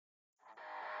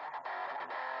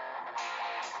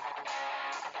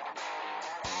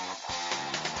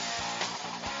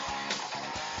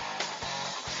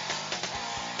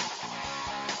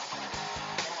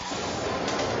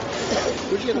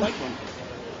Where'd you get the mic from?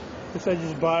 Guess I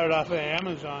just bought it off of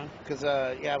Amazon. Because,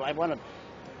 yeah,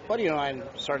 Buddy and I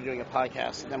started doing a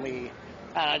podcast, and then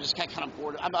I just got kind of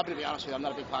bored. I'm going to be honest with you, I'm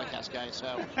not a big podcast guy,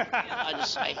 so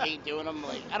I hate doing them.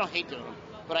 Like, I don't hate doing them,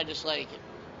 but I just, like,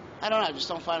 I don't know, I just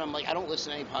don't find them, like, I don't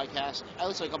listen to any podcasts. I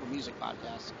listen to a couple music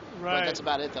podcasts. Right. But that's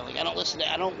about it, though. Like, I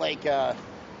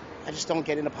just don't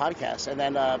get into podcasts. And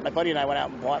then my buddy and I went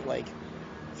out and bought, like,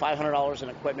 $500 in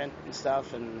equipment and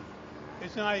stuff, and...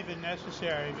 It's not even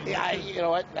necessary. I mean, yeah, you know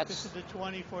what? This is a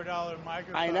 $24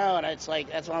 microphone. I know, and it's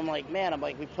like, that's why I'm like, man,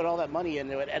 we put all that money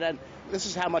into it, and then this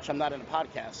is how much I'm not into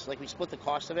podcasts. Like, we split the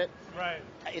cost of it. Right.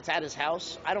 It's at his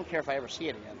house. I don't care if I ever see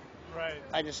it again. Right.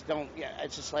 I just don't, yeah,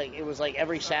 it's just like, it was like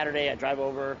every Saturday I drive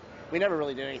over. We never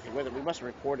really did anything with it. We must have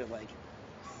recorded like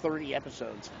 30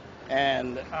 episodes,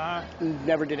 and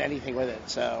never did anything with it,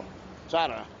 so I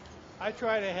don't know. I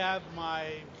try to have my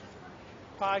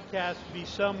podcast be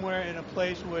somewhere in a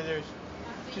place where there's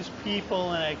just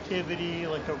people and activity,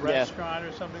 like a restaurant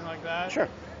or something like that. Sure.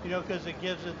 You know, because it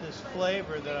gives it this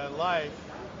flavor that I like.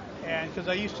 And because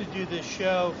I used to do this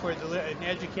show for an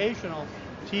educational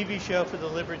TV show for the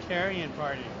Libertarian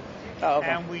Party. Oh, okay.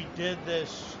 And we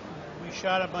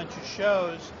shot a bunch of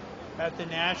shows at the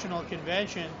national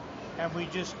convention, and we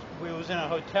was in a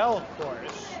hotel, of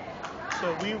course.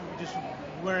 So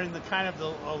we're in the kind of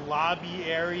a lobby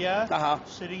area,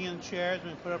 sitting in chairs.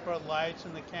 We put up our lights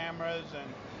and the cameras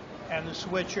and the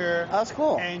switcher. Oh, that's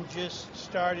cool. And just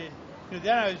started.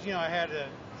 Then I had a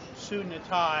suit and a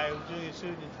tie. I was doing a suit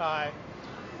and a tie,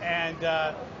 and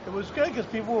it was good because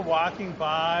people were walking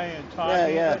by and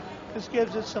talking. Yeah. This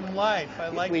gives it some life. I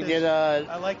like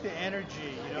the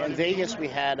energy. You know in Vegas, we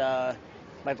had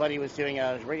my buddy was doing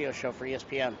a radio show for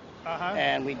ESPN.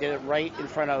 And we did it right in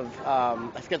front of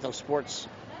I forget the sports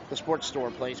store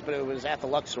place, but it was at the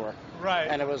Luxor. Right.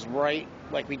 And it was right,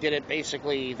 like we did it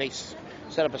basically. They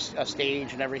set up a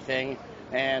stage and everything,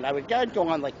 and I'd go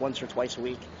on like once or twice a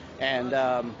week, and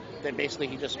then basically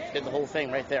he just did the whole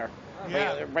thing right there.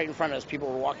 Yeah. Right in front of us,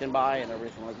 people were walking by and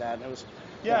everything like that. And it was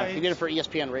he did it for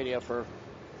ESPN radio for.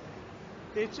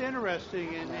 It's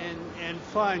interesting and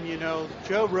fun, you know.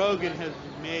 Joe Rogan has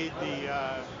made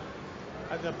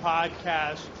the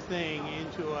podcast thing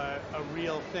into a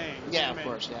real thing. Yeah, of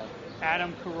course, yeah.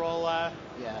 Adam Carolla,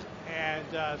 yeah, and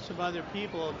some other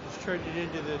people have just turned it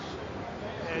into this.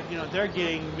 And, they're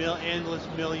getting endless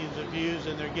millions of views,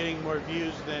 and they're getting more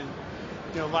views than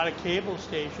a lot of cable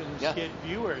stations get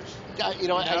viewers. I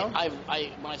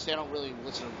when I say I don't really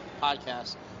listen to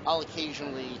podcasts, I'll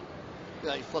occasionally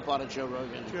flip on a Joe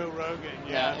Rogan.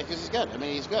 Yeah, because he's good. I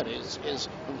mean, he's good. Is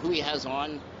who he has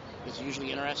on is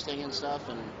usually interesting and stuff,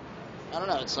 and I don't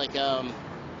know. It's like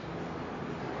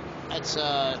it's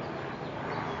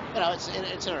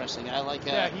interesting. I like.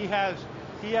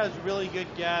 He has really good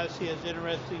guests. He has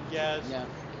interesting guests. Yeah.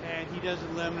 And he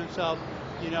doesn't limit himself.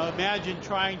 Imagine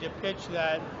trying to pitch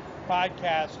that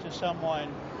podcast to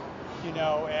someone,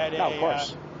 at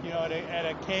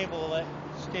a cable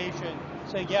station,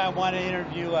 saying, "Yeah, I want to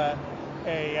interview a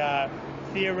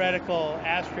theoretical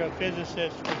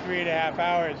astrophysicist for 3.5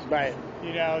 hours." Right.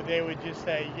 They would just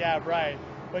say, "Yeah, right."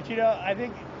 But I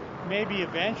think maybe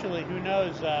eventually, who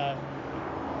knows, the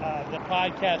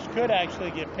podcast could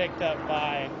actually get picked up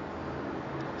by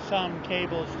some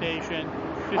cable station.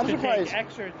 Just to take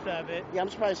excerpts of it. Yeah, I'm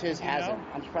surprised his hasn't.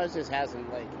 I'm surprised his hasn't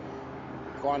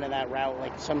gone in that route.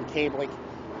 Like some cable,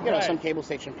 some cable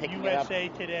station picking it up. USA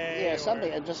Today. Yeah,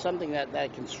 just something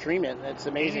that can stream it. It's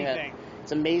amazing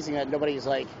that nobody's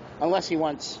unless he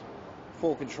wants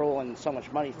full control and so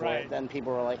much money for it. Then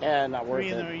people are like, not worth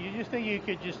it. You just think you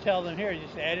could just tell them here,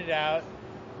 just edit out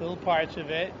little parts of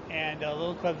it and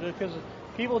little clips, because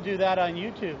people do that on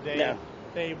YouTube.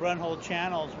 They run whole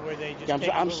channels where they just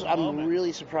take a little moment. I'm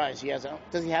really surprised he has.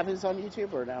 Does he have his on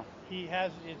YouTube or no? He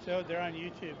has it. So they're on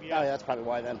YouTube. Yeah. Oh, yeah, that's probably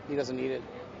why then. He doesn't need it.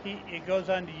 It goes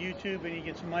onto YouTube and he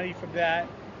gets money from that.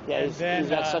 Yeah, he's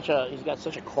got such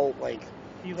a cult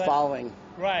following.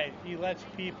 Right. He lets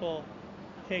people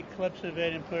take clips of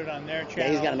it and put it on their channel. Yeah,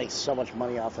 he's got to make so much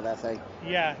money off of that thing.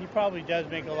 Yeah, he probably does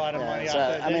make a lot of money off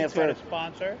of it. I mean, for a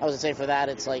sponsor. I was gonna say for that,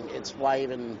 it's why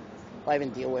even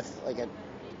deal with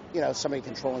somebody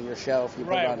controlling your show if you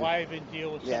put it on. Why even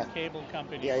deal with some cable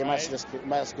company? Yeah, you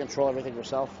must control everything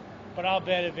yourself. But I'll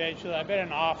bet eventually,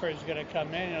 an offer is going to come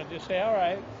in and it'll just say, all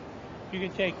right, you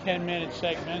can take 10-minute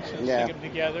segments and stick them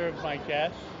together of my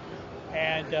guests,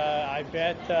 and I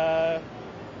bet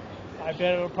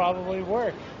it'll probably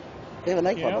work. They have a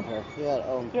nightclub up there.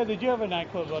 Yeah, they do have a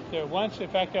nightclub up there. Once, in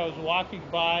fact, I was walking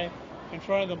by in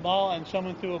front of the mall and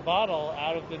someone threw a bottle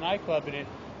out of the nightclub and it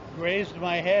grazed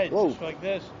my head just like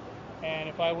this. and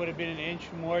if I would have been an inch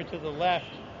more to the left,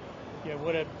 it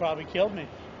would have probably killed me.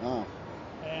 Oh.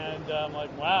 And I'm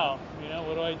like, wow,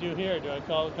 what do I do here? Do I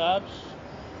call the cops?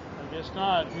 I guess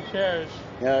not. Who cares?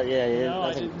 Yeah.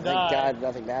 I didn't die. Thank God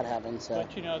nothing bad happened. So.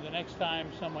 But the next time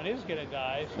someone is going to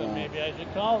die, so maybe I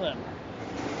should call them.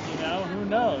 Who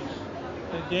knows?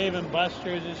 The Dave and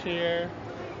Buster's is here.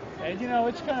 And,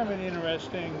 it's kind of an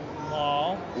interesting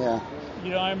mall. Yeah.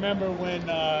 I remember when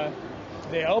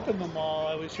they opened the mall,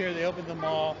 I was here, they opened the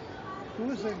mall. Who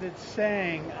was it that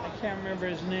sang? I can't remember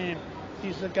his name.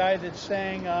 He's the guy that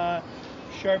sang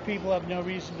Sharp People Have No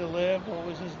Reason to Live. What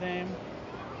was his name?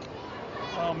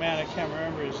 Oh, man, I can't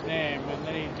remember his name. And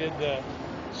then he did the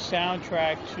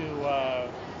soundtrack to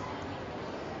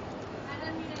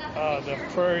the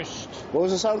first... What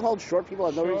was the song called? Short People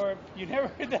Have No Reason? You never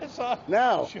heard that song?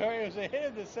 No. Sure, it was a hit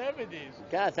in the 70s.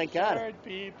 God, thank God. Short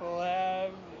people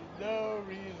have no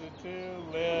reason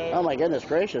to live. Oh my goodness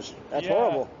gracious, that's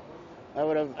horrible. I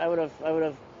would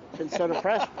have been so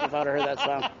depressed if I'd heard that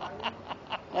song.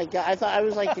 My God, I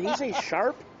was like, did he say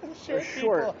sharp or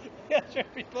short? Yeah,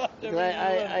 short people have no reason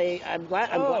to live. I'm glad.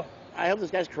 I hope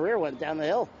this guy's career went down the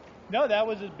hill. No, that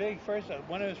was his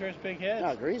one of his first big hits.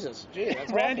 Oh, Jesus. Gee, that's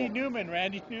Randy awful. Newman,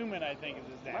 I think is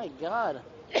his name. My God.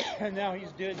 And now he's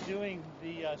doing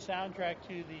the soundtrack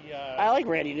to the... I like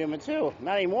Randy Newman, too.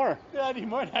 Not anymore. Not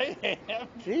anymore. I am.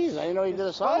 Jeez, I didn't know he did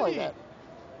a song like that.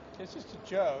 It's just a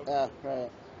joke. Right.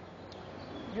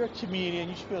 You're a comedian.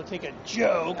 You should be able to take a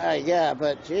joke. Yeah,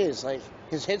 but, geez, like,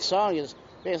 his hit song is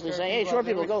basically saying, hey, short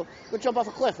people, go jump off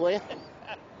a cliff, will you?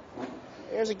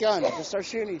 Here's a gun. Just start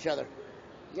shooting each other.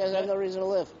 You guys have no reason to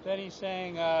live. Then he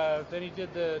sang, then he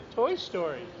did the Toy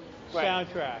Story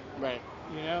soundtrack. Right.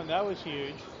 And that was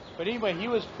huge. But anyway, he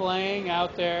was playing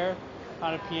out there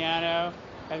on a piano,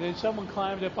 and then someone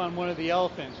climbed up on one of the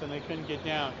elephants, and they couldn't get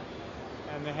down.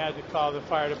 And they had to call the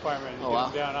fire department and get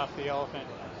him down off the elephant.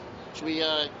 Should we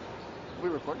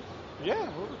recording?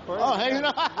 Yeah, we're recording. Oh, hey,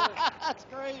 that's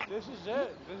great. This is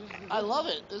it. I love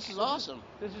it. This is awesome.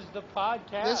 This is the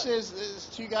podcast. This is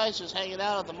two guys just hanging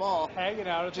out at the mall. Hanging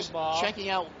out at the mall. Just checking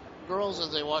out girls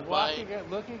as they walk by.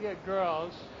 Looking at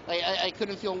girls. I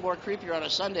couldn't feel more creepier on a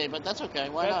Sunday, but that's okay.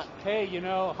 Why not? Hey,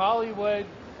 Hollywood,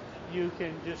 you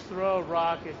can just throw a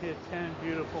rock and hit 10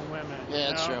 beautiful women. Yeah,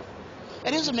 that's true.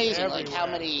 It is amazing, everywhere. like, how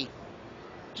many,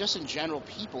 just in general,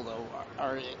 people, though,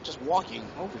 are just walking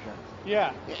over here.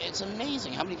 Yeah. It's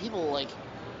amazing how many people,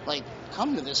 like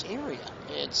come to this area.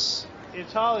 It's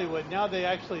Hollywood. Now they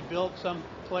actually built some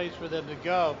place for them to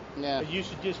go. Yeah. It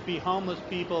used to just be homeless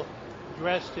people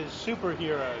dressed as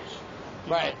superheroes.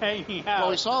 Right. Hanging out.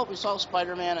 Well, we saw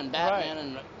Spider-Man and Batman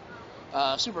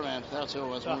and Superman. That's who it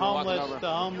was. The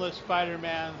homeless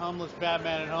Spider-Man, homeless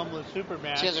Batman, and homeless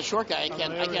Superman. See, as a short guy, I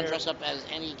can't dress up as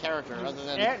any character other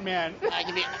than Ant-Man. I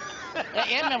can be.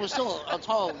 Ant-Man was still a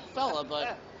tall fella,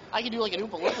 but I can do like an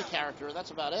Oompa Loompa character. That's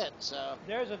about it. So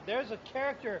there's a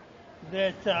character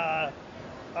that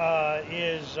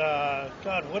is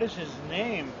God. What is his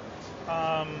name?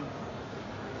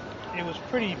 It was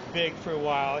pretty big for a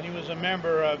while. He was a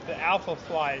member of the Alpha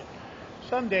Flight.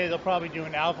 Someday they'll probably do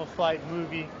an Alpha Flight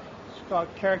movie. It's called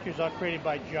Characters All Created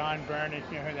by John Byrne, if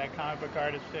you know who that comic book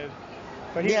artist is.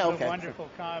 But he's a wonderful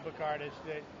comic book artist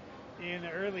that in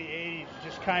the early 80s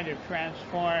just kind of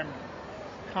transformed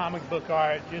comic book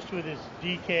art just with his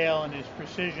detail and his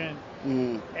precision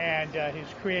and his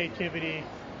creativity.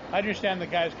 I understand the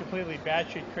guy's completely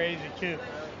batshit crazy too,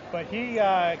 but he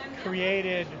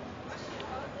created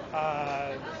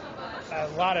a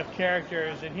lot of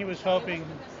characters, and he was hoping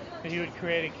that he would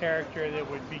create a character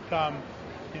that would become,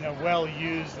 well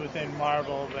used within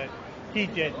Marvel, but he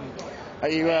didn't. Are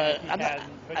you?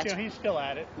 He's still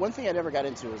at it. One thing I never got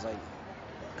into was like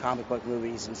comic book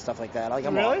movies and stuff like that. Like,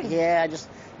 Really? I just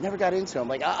never got into them.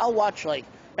 Like, I'll watch like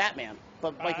Batman,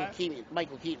 but Michael Keaton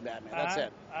Batman. That's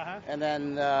it. And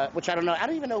then, which I don't know. I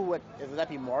don't even know would that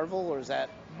be Marvel or is that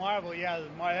Marvel? Yeah,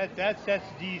 that's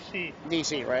DC.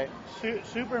 DC, right?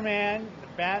 Superman,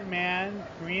 Batman,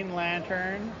 Green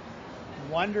Lantern,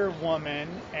 Wonder Woman,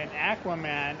 and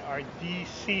Aquaman are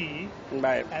DC.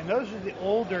 Right. And those are the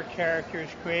older characters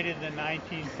created in the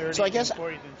 1930s and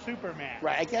 40s, and Superman.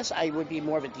 Right. I guess I would be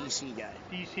more of a DC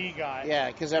guy. Yeah,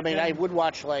 because I would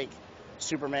watch like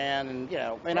Superman and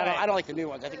I don't like the new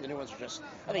ones. I think the new ones are just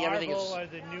everything is. Marvel are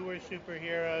the newer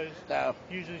superheroes, No.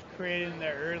 usually created in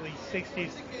the early 60s,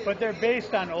 but they're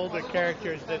based on older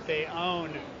characters that they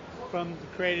own from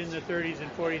created in the 30s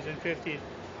and 40s and 50s.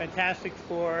 Fantastic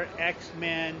Four,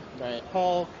 X-Men, right.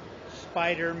 Hulk,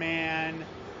 Spider-Man,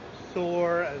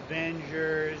 Thor,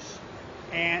 Avengers,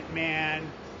 Ant-Man.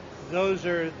 Those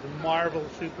are the Marvel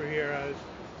superheroes.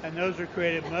 and those were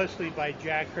created mostly by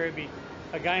Jack Kirby.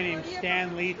 A guy named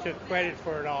Stan Lee took credit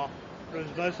for it all. It was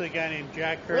mostly a guy named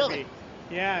Jack Kirby. Really?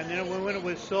 Yeah, and then when it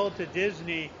was sold to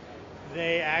Disney,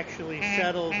 they actually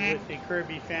settled with the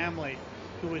Kirby family,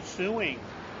 who was suing.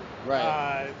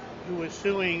 Right. Who was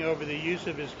suing over the use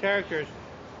of his characters,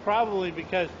 probably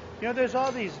because there's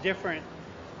all these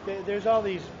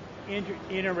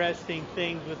interesting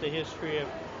things with the history of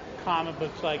comic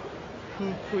books, like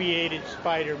who created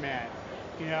Spider-Man.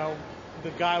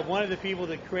 One of the people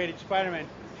that created Spider-Man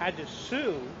had to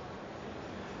sue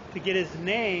to get his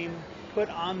name put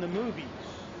on the movies.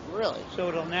 Really? So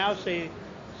it'll now say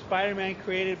Spider-Man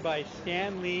created by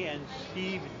Stan Lee and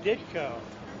Steve Ditko.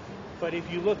 But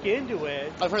if you look into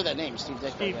it, I've heard that name, Steve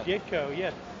Ditko. Ditko,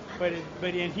 yes.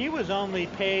 But he was only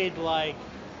paid like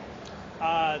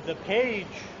the page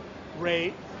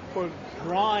rate for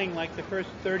drawing like the first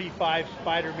 35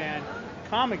 Spider-Man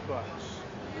comic books.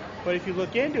 But if you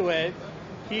look into it,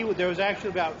 there was actually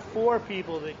about 4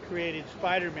 people that created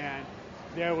Spider-Man.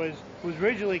 There was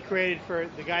originally created for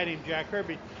the guy named Jack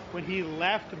Kirby when he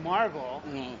left Marvel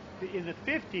in the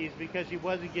 50s because he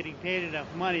wasn't getting paid enough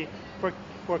money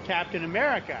for Captain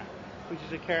America, which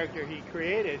is a character he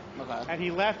created. Okay. And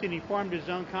he left and he formed his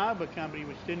own comic book company,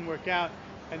 which didn't work out.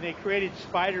 And they created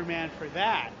Spider-Man for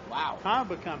that comic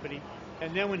book company.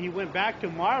 And then when he went back to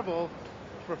Marvel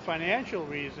for financial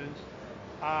reasons,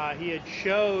 he had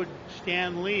showed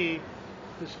Stan Lee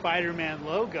the Spider-Man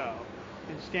logo.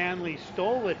 And Stan Lee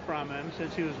stole it from him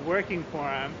since he was working for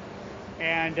him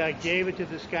and gave it to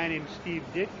this guy named Steve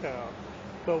Ditko.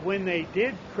 But when they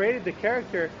created the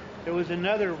character, there was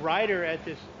another writer at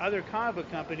this other comic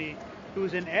book company who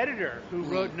was an editor who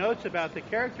wrote notes about the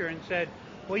character and said,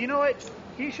 well, you know what?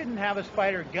 He shouldn't have a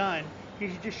spider gun. He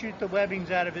should just shoot the webbings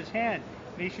out of his hand.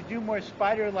 And he should do more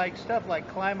spider-like stuff like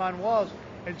climb on walls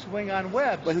and swing on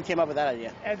webs. But who came up with that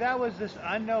idea? And that was this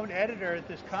unknown editor at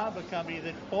this comic book company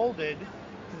that folded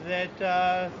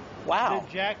that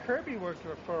Jack Kirby worked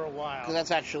for a while. So that's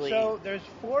actually... So there's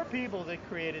 4 people that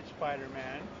created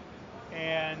Spider-Man.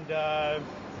 And,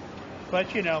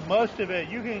 but most of it,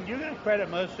 you can credit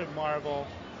most of Marvel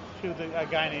to a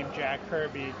guy named Jack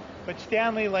Kirby. But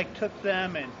Stan Lee took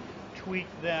them and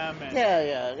tweaked them and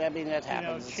I mean, that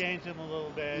happens. Changed them a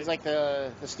little bit. He's like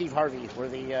the Steve Harvey, where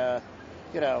the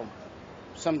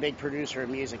some big producer of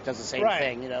music does the same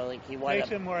thing. He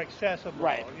makes it more accessible.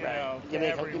 Right. You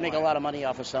make a lot of money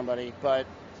off of somebody, but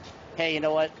hey, you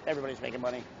know what? Everybody's making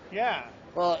money. Yeah.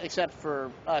 Well, except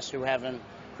for us who haven't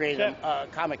created a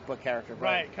comic book character.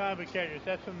 Right, comic book characters.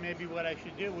 That's maybe what I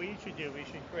should do. We should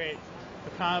create a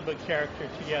comic book character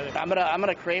together. I'm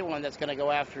gonna create one that's gonna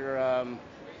go after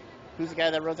who's the guy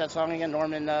that wrote that song again?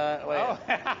 Norman.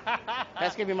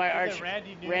 That's gonna be my arch.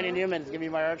 Randy Newman is gonna be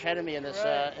my arch enemy in this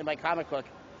in my comic book.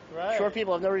 Right. Short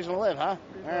people have no reason to live, huh?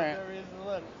 All right. No reason to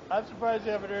live. I'm surprised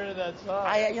you haven't heard of that song.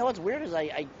 What's weird is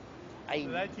I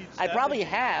probably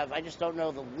have. I just don't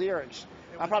know the lyrics.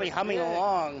 I'm probably humming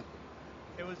along.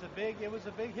 It was a big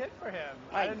hit for him.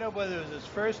 I don't know whether it was his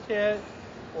first hit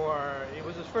or it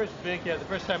was his first big hit. The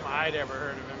first time I'd ever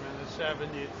heard of him in the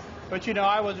 '70s. But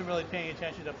I wasn't really paying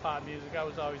attention to pop music. I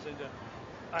was always into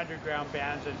underground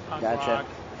bands and punk rock.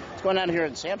 What's going on here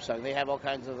in Samsung? They have all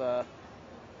kinds of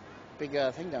big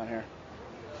thing down here.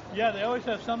 Yeah, they always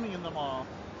have something in the mall.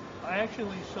 I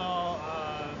actually saw,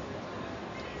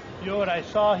 what I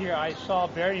saw here? I saw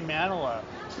Barry Manilow.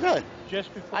 Really?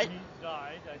 Just before he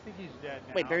died. I think he's dead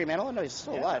now. Wait, Barry Manilow? No, he's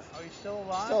still alive. Oh, he's still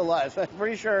alive? Still alive. I'm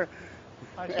pretty sure.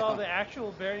 I saw the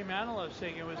actual Barry Manilow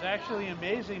sing. It was actually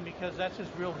amazing because that's his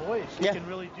real voice. He can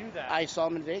really do that. I saw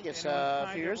him in Vegas a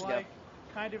few years ago.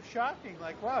 Kind of shocking.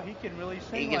 Like, wow, he can really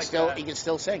sing He can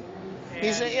still sing. And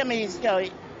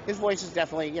His voice is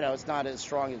definitely, it's not as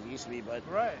strong as it used to be,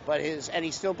 but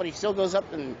he still goes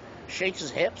up and shakes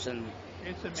his hips and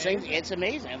sings. It's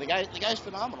amazing. The guy's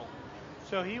phenomenal.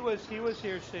 So he was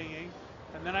here singing,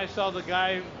 and then I saw the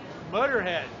guy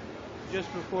Motorhead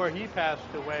just before he passed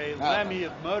away. Lemmy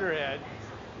of Motorhead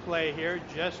play here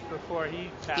just before he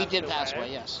passed away. He did pass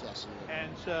away, yes. And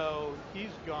so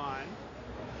he's gone.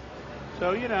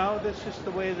 So that's just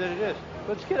the way that it is.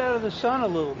 Let's get out of the sun a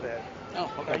little bit. Oh,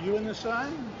 okay. Are you in the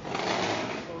sun?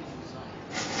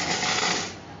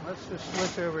 Let's just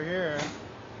switch over here.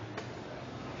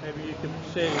 Maybe you can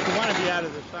sit. If you want to be out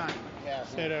of the sun,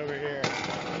 sit over here.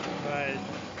 But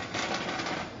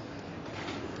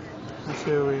let's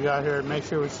see what we got here. Make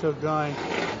sure we're still going.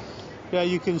 Yeah,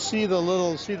 you can see the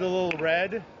little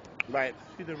red. Right.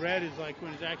 See, the red is like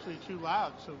when it's actually too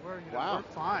loud. So we're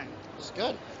fine. It's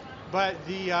good. But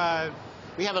we have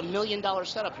 $1 million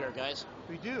setup here, guys.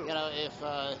 We do. If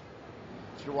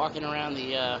you're walking around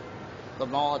the the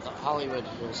mall at the Hollywood,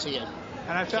 you'll see it.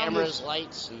 And I found Cameras,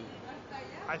 lights. And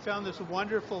I found this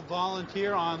wonderful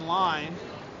volunteer online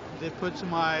that puts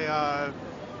my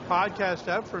podcast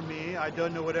up for me. I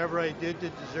don't know whatever I did to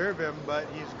deserve him, but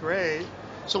he's great.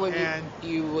 so when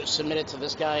you submit it to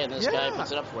this guy, and this guy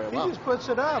puts it up for you. Wow. He just puts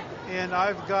it up, and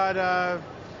I've got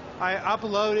I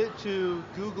upload it to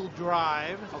Google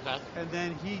Drive, and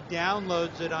then he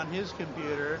downloads it on his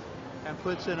computer and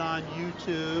puts it on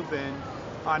YouTube and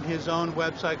on his own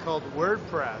website called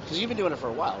WordPress. Because you've been doing it for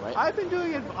a while, right? I've been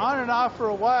doing it on and off for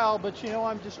a while, but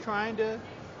I'm just trying to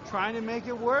make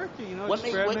it work. What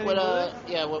made you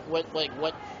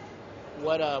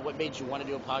want to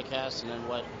do a podcast, and then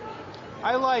what?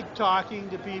 I like talking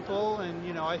to people,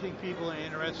 and I think people are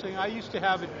interesting. I used to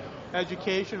have an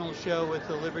educational show with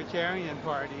the Libertarian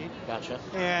Party. Gotcha.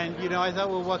 And I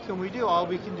thought, well, what can we do? All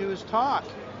we can do is talk.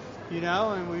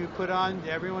 And we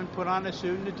everyone put on a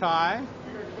suit and a tie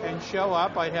and show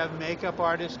up. I'd have makeup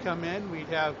artists come in. We'd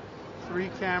have 3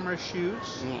 camera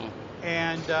shoots.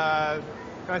 And I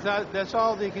thought that's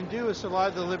all they can do. Is a lot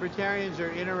of the libertarians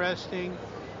are interesting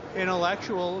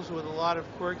intellectuals with a lot of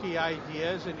quirky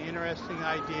ideas and interesting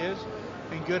ideas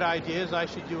and good ideas. I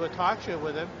should do a talk show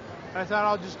with them. I thought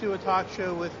I'll just do a talk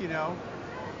show with,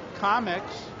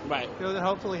 comics. Right. That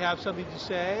hopefully have something to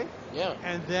say. Yeah.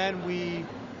 And then we,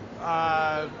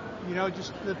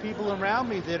 just the people around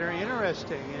me that are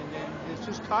interesting and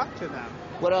just talk to them.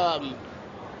 What,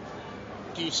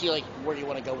 do you see, where do you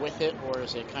want to go with it, or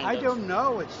is it kind of... I don't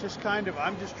know. It's just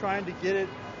I'm just trying to get it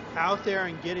out there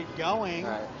and get it going,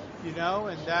 right. And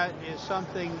that is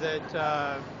something that,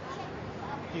 I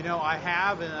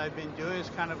have and I've been doing.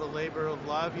 It's kind of a labor of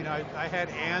love. I had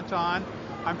Ant on.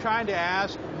 I'm trying to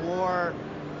ask more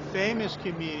famous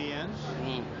comedians,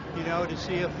 to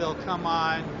see if they'll come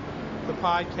on the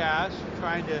podcast.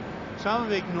 Some of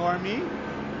them ignore me.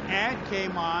 Ant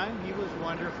came on. He was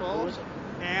wonderful. Who was it?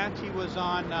 Ant, he was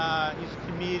on, he's a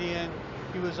comedian.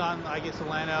 He was on, I guess,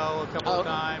 Leno a couple of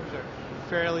times, or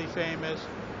fairly famous.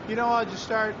 I'll just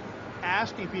start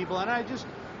asking people, and I just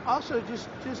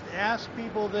ask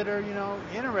people that are,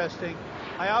 interesting.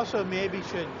 I also maybe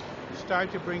should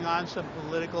start to bring on some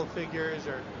political figures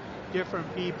or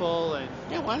different people, and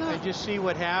why not? And just see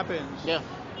what happens. Yeah.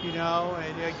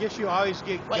 And I guess you always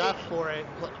get guff for it,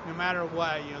 no matter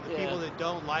what. The people that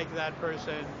don't like that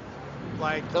person,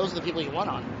 those are the people you want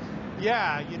on.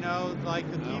 Yeah, the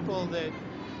people that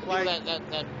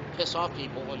that piss off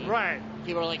people. And right.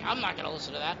 People are like, I'm not going to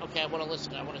listen to that. Okay, I want to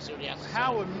listen. I want to see what he has to say.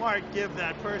 How would Mark give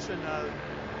that person now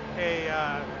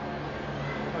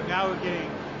we're getting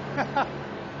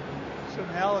some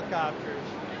helicopters.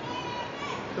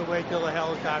 So wait till the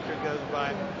helicopter goes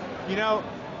by.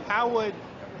 How would,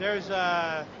 there's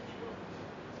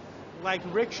like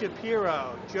Rick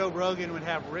Shapiro. Joe Rogan would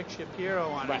have Rick Shapiro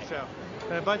on his show.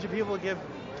 And a bunch of people give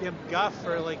guff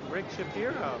for Rick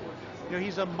Shapiro.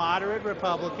 He's a moderate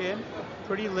Republican,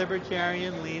 pretty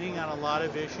libertarian, leaning on a lot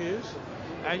of issues.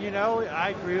 And,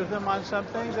 I agree with him on some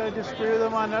things. I disagree with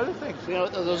him on other things.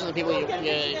 Those are the people you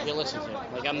listen to.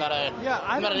 I'm not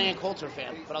I'm not an Ann Coulter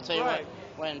fan, but I'll tell you what,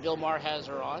 when Bill Maher has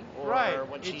her on, or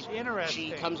when she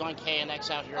comes on KNX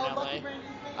out here in LA,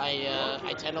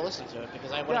 I tend to listen to it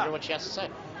because I want to hear what she has to say.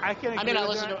 I may not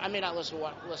listen to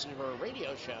her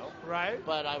radio show, right?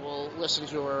 But I will listen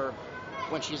to her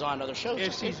when she's on other shows.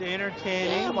 If she's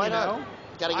entertaining, why not?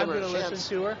 Gotta give her a chance. I'm going to listen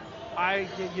to her.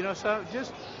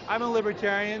 I'm a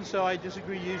libertarian, so I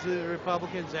disagree usually with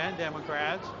Republicans and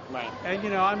Democrats. Right.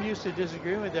 And, I'm used to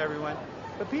disagreeing with everyone.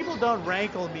 But people don't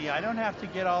rankle me. I don't have to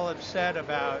get all upset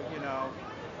about,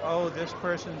 this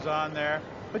person's on there.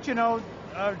 But, Joe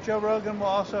Rogan will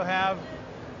also have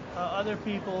other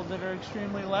people that are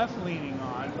extremely left-leaning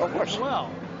on as well.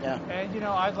 Yeah. And,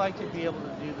 I'd like to be able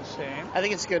to do the same. I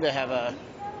think it's good to have a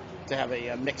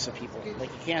mix of people. You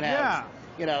can't have...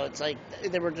 Yeah. It's like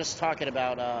they were just talking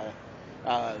about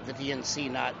the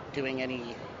DNC not doing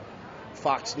any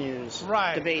Fox News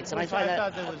debates, and I find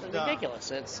that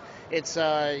ridiculous. It's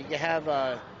you have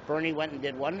Bernie went and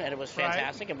did one, and it was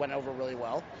fantastic. It went over really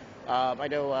well. I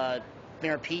know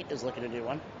Mayor Pete is looking to do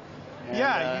one.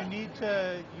 And, you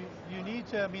need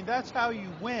to. I mean, that's how you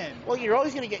win. Well, you're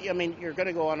always going to get. You're going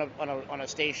to go on a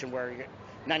station where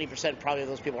 90% probably of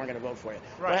those people aren't going to vote for you.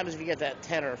 Right. What happens if you get that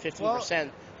 10 or 15%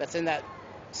 that's in that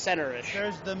center-ish?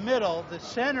 There's the middle. The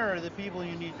center are the people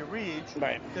you need to reach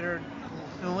that are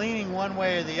leaning one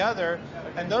way or the other,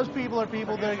 and those people are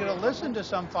people that are going to listen to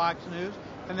some Fox News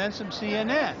and then some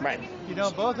CNN. Right.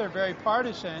 Both are very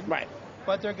partisan. Right.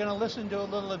 But they're going to listen to a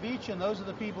little of each, and those are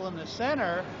the people in the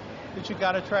center that you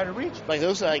got to try to reach. I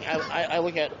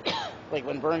look at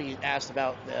when Bernie asked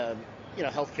about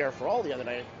Health Care for All the other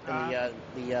night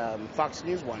in the Fox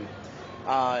News one,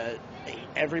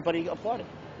 everybody applauded.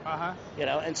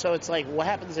 And so it's like, what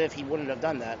happens if he wouldn't have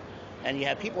done that? And you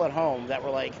have people at home that were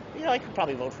like, I could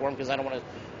probably vote for him because I don't want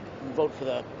to vote for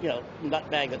the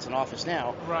nutbag that's in office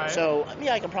now. Right. So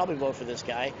I can probably vote for this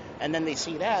guy. And then they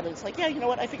see that, and it's like, you know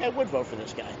what? I think I would vote for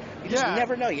this guy. You just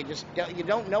never know. You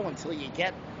don't know until you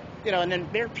get, And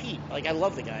then Mayor Pete, like, I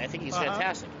love the guy. I think he's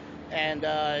fantastic. And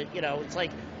it's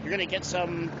like you're gonna get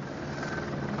some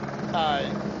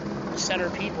center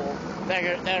people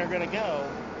that are gonna go.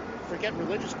 Forget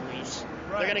religious beliefs.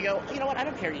 Right. They're going to go, you know what, I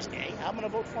don't care he's gay. I'm going to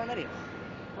vote for him anyway.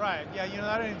 Right. Yeah,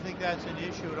 I don't even think that's an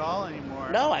issue at all anymore.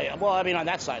 No, on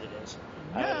that side it is.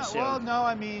 Yeah,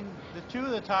 the two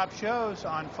of the top shows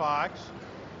on Fox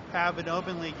have an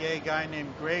openly gay guy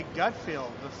named Greg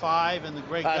Gutfeld, The Five and the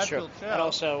Greg Gutfeld Show. And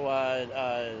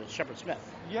also Shepard Smith.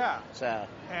 Yeah. So.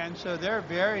 And so they're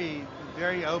very,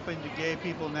 very open to gay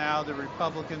people now. The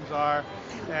Republicans are.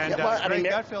 And Greg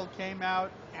Gutfeld came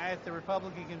out at the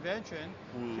Republican convention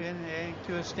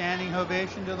to a standing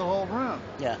ovation to the whole room.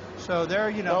 Yeah. So they're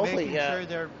making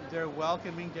sure they're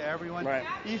welcoming to everyone. Right.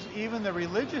 Even the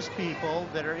religious people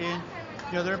that are in.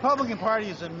 The Republican Party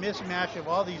is a mismatch of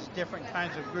all these different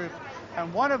kinds of groups,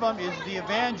 and one of them is the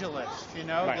evangelists.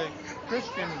 The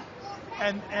Christian.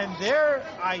 And their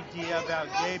idea about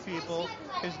gay people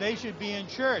is they should be in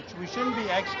church. We shouldn't be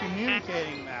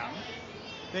excommunicating them.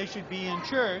 They should be in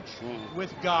church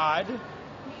with God,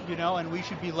 and we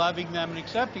should be loving them and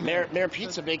accepting them. Mayor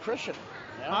Pete's a big Christian.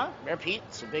 Mayor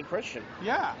Pete's a big Christian.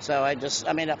 Yeah. So I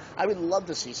would love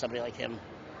to see somebody like him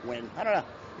win. I don't know.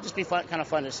 It'd just be kind of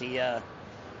fun to see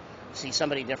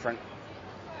somebody different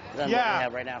than what we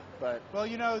have right now. But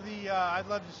I'd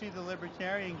love to see the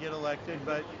Libertarian get elected,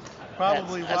 but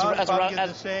probably get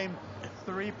the same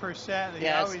 3% that he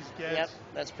always gets. Yep,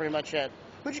 that's pretty much it.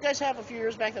 Who'd you guys have a few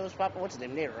years back that was popular? What's his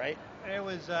name? Nader, right? It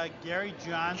was Gary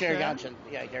Johnson. Gary Johnson.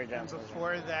 Yeah, Gary Johnson. And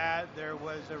before that, there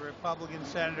was a Republican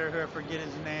senator who I forget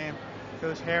his name. It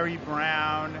was Harry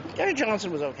Brown. Gary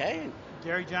Johnson was okay.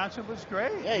 Gary Johnson was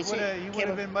great. Yeah, he would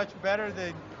have been much better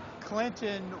than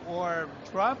Clinton or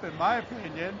Trump, in my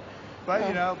opinion.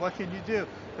 But, what can you do?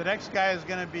 The next guy is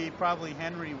going to be probably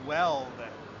Henry Weld.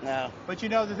 No. But,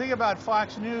 the thing about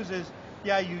Fox News is,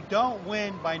 you don't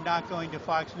win by not going to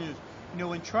Fox News.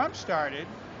 When Trump started,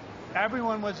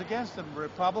 everyone was against him.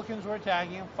 Republicans were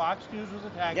attacking him. Fox News was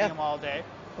attacking him all day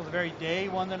till the very day he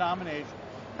won the nomination.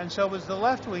 And so was the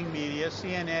left-wing media,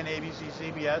 CNN, ABC,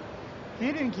 CBS. He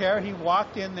didn't care. He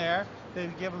walked in there. They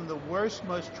would give him the worst,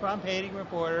 most Trump-hating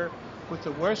reporter with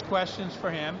the worst questions for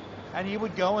him. And he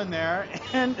would go in there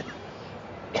and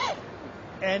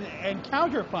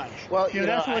counterpunch. Well,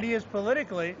 that's what he is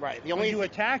politically. Right. When you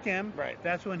attack him,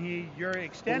 that's when you're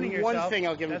extending yourself. One thing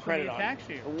I'll give him credit on. Attacks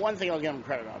you. One thing I'll give him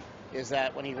credit on is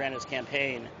that when he ran his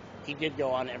campaign, he did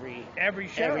go on every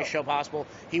show possible.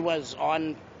 He was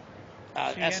on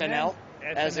SNL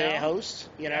as a host.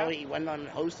 He went on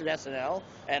hosted SNL,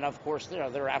 and of course,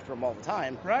 they're after him all the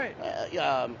time. Right.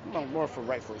 More for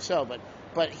rightfully so,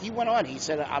 but he went on. He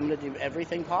said, "I'm going to do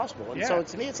everything possible." And so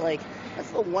to me, it's like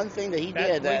that's the one thing that he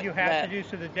did. That's what you have to do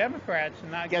to the Democrats,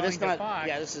 and not going to Fox.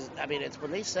 Yeah, this is. I mean, it's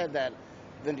when they said that.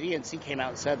 The DNC came out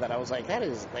and said that. I was like, that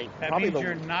is like that probably means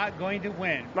you're not going to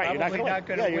win. Right, probably you're not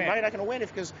going to win. You're probably not going to win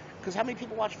because how many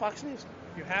people watch Fox News?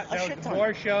 You have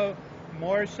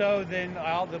more so than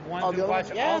all the ones who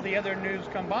watch all the other news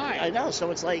combined. I know.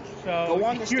 So it's like go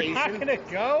on the station. You're not going to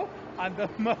go on the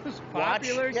most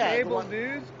popular cable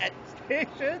news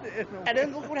station in the world. And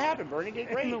then look what happened. Bernie did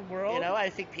great. In the world. I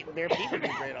think people did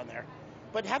great on there.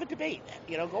 But have a debate.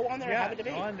 Go on there and have a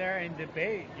debate. Go on there and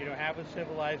debate. Have a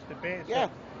civilized debate. So yeah.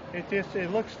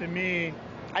 It looks to me.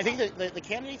 I think that the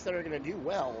candidates that are going to do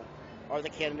well are the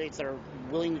candidates that are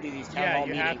willing to do these town hall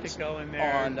meetings. Yeah, you have to go in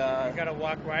there. You got to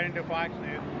walk right into Fox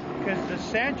News because the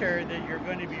center that you're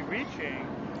going to be reaching.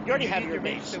 You already have your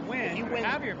base. To win, you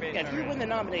have your base. Yeah, if you win the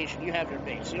nomination, you have your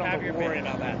base. You don't have to worry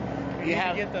about that. You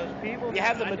have to get those people. You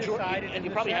have the majority, and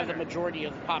you probably have the majority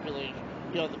of the population.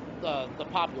 The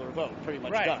popular vote pretty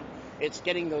much done. It's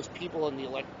getting those people in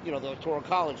the the electoral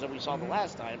college that we saw the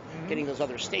last time, getting those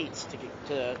other states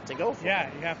to go for. Yeah,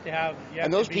 you have to have.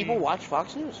 And those people watch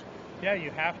Fox News. Yeah,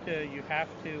 you have to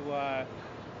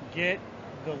get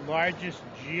the largest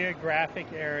geographic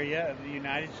area of the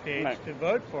United States to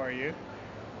vote for you,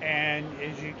 and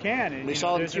as you can. And, we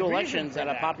saw in 2 elections that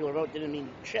a popular vote didn't mean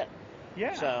shit.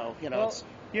 Yeah. So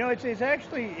it's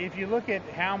actually, if you look at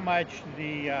how much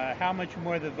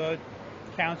more the vote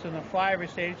counts in the flyover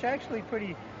state, it's actually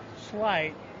pretty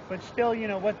slight. But still,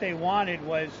 what they wanted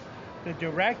was The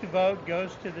direct vote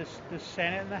goes to the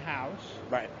Senate and the House.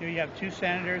 Right. You have 2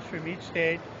 senators from each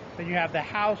state. Then you have the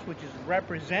House, which is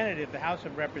representative, the House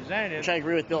of Representatives. Which I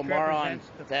agree with Bill Maher on,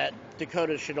 the that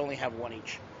Dakotas should only have 1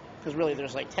 each. Because really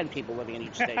there's like 10 people living in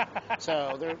each state.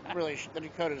 So the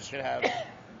Dakotas should have...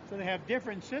 So they have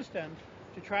different systems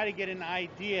to try to get an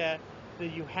idea that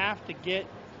you have to get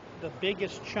the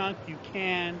biggest chunk you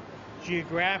can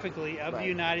geographically of the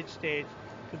United States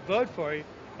to vote for you.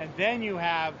 And then you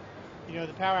have,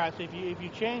 the powerhouse. If you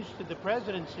change to the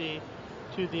presidency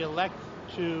to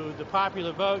the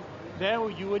popular vote,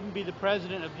 then you wouldn't be the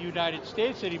president of the United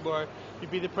States anymore.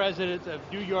 You'd be the president of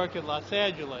New York and Los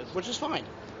Angeles. Which is fine.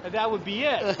 And that would be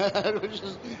it.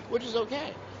 which is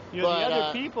okay. The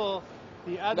other people,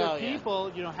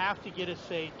 have to get a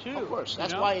say too. Of course.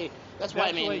 That's why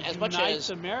I mean, as much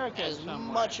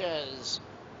as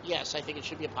yes, I think it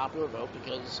should be a popular vote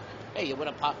because hey, you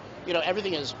win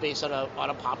everything is based on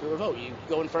a popular vote. You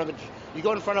go in front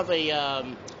of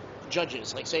a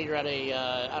judges. Like say you're at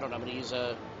I don't know, I'm going to use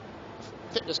a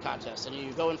fitness contest, and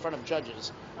you go in front of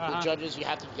judges. The judges you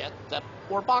have to get that,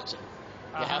 or boxing.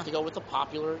 You have to go with the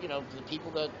popular, the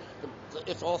people that,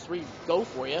 if all 3 go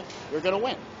for you, you're going to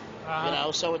win.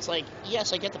 So it's like,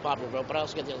 yes, I get the popular vote, but I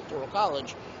also get the Electoral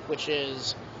College, which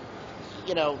is,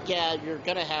 you're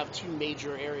going to have 2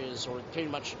 major areas, or pretty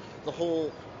much the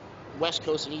whole West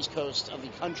Coast and East Coast of the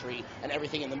country, and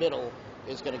everything in the middle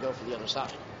is going to go for the other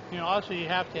side. Also you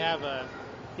have to have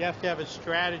a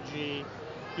strategy.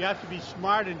 You have to be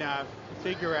smart enough to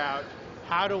figure out,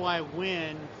 how do I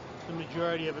win the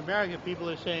majority of America? People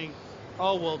are saying,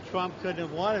 oh, well, Trump couldn't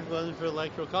have won if it wasn't for the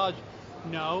Electoral College.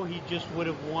 No, he just would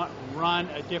have run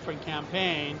a different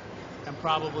campaign and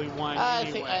probably won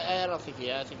anyway. I don't think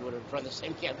I think he would have run the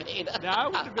same campaign.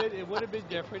 No, it would have been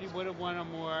different. He would have won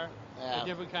a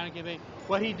different kind of campaign.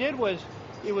 What he did was,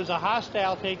 it was a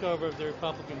hostile takeover of the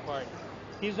Republican Party.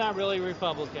 He's not really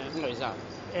Republican. No, he's not.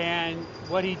 And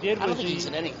what he did was he's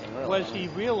in anything, really. He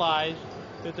realized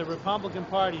that the Republican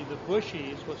Party, the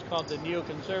Bushies, what's called the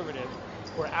neoconservatives,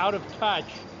 were out of touch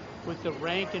with the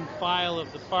rank and file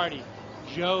of the party.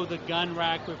 Joe the gun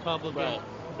rack Republican,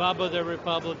 Bubba the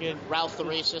Republican, Ralph the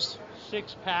racist,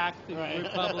 Six-Pack the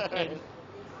Republican,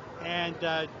 and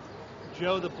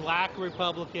Joe the black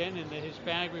Republican and the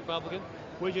Hispanic Republican,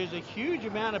 which is a huge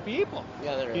amount of people.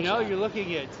 Yeah, there is. You're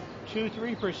looking at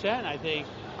 2-3%, I think.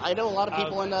 I know a lot of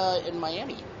people in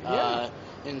Miami,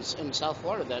 in South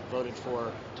Florida, that voted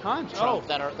for tons. Trump,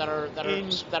 that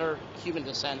are Cuban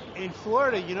descent. In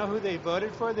Florida, you know who they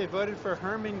voted for? They voted for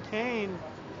Herman Cain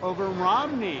over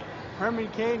Romney. Herman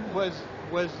Cain was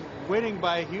winning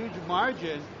by a huge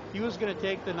margin. He was going to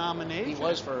take the nomination. He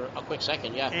was for a quick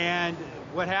second, yeah. And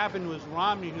what happened was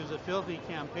Romney, who's a filthy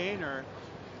campaigner,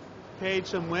 paid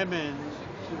some women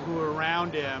who were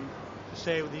around him to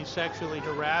say he sexually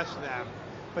harassed them.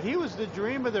 But he was the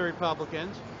dream of the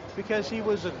Republicans because he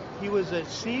was a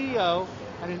CEO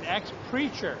and an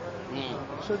ex-preacher.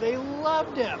 So they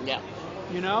loved him. Yeah.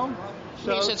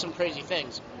 So he said some crazy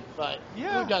things, but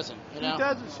who doesn't? Who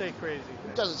doesn't say crazy things?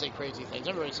 Who doesn't say crazy things?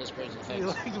 Everybody says crazy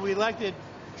things. We elected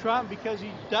Trump because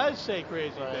he does say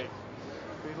crazy things.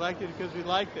 We liked it because we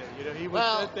liked it. He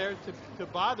was there to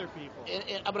bother people.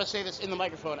 I'm going to say this in the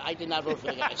microphone. I did not vote for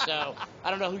the guy, so I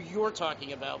don't know who you're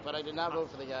talking about, but I did not vote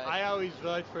for the guy. I always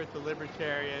vote for the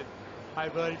Libertarian. I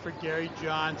voted for Gary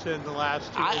Johnson the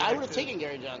last 2 I would have taken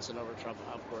Gary Johnson over Trump,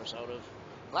 of course. I would have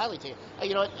gladly taken.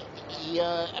 You know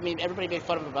what? Everybody made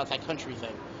fun of him about that country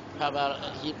thing. How about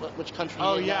which country?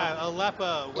 Oh yeah,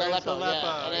 Aleppo. Where's Aleppo?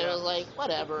 Yeah. And it was like,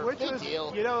 whatever, big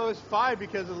deal. It was fine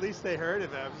because at least they heard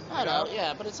of him. I know,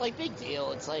 yeah, but it's like big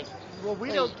deal. It's like, well,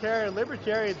 we don't care.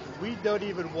 Libertarians, we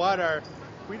don't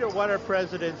want our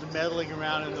presidents meddling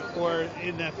around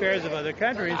in the affairs of other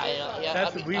countries.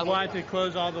 We want to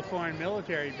close all the foreign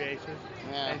military bases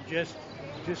and just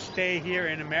stay here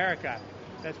in America.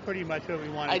 That's pretty much what we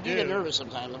want to do. I do get nervous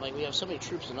sometimes. I'm like, we have so many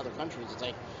troops in other countries. It's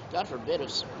like, God forbid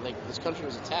if this country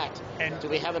was attacked. And do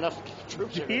we have enough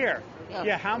troops here?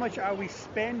 Yeah. How much are we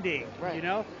spending? Right.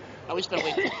 Are we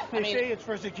spending? They say it's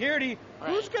for security.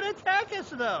 Right. Who's going to attack us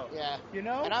though? Yeah.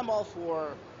 And I'm all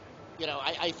for.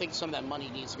 I think some of that money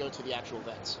needs to go to the actual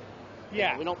vets.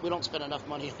 Yeah. We don't spend enough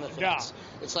money on the vets.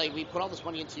 No. It's like we put all this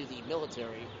money into the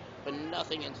military, but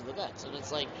nothing into the vets. And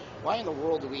it's like, why in the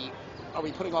world are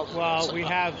we putting all this? Well, we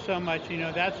have so much.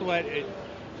 That's what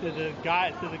to the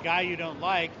guy you don't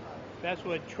like. That's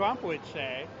what Trump would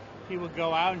say. He would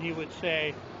go out and he would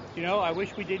say, I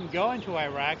wish we didn't go into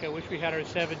Iraq. I wish we had our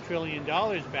 $7 trillion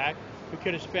back. We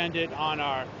could have spent it on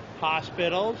our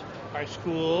hospitals, our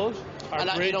schools, our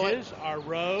bridges, our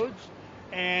roads,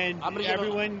 and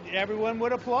everyone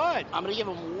would applaud. I'm going to give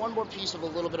him one more piece of a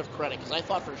little bit of credit, because I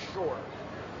thought for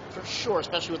sure,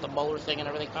 especially with the Mueller thing and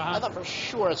everything, I thought for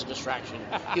sure as a distraction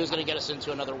he was going to get us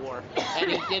into another war,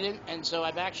 and he didn't. And so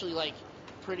I'm actually like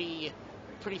pretty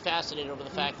fascinated over the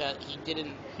fact that he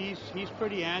didn't. He's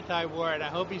pretty anti-war, and I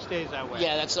hope he stays that way.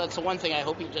 Yeah, that's the one thing I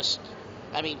hope he just.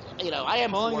 I mean, I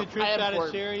am pulling for, the troops out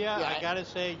of Syria. Yeah, I gotta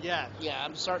say yes. Yeah,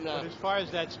 I'm starting to. But as far as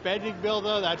that spending bill,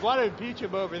 though, I'd want to impeach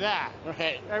him over that.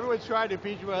 Right. Everyone's trying to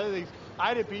impeach him over other things.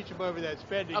 I'd impeach him over that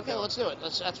spending bill. Okay, let's do it.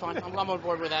 That's fine. I'm on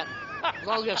board with that. As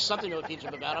long as we have something to impeach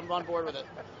him about, I'm on board with it.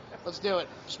 Let's do it.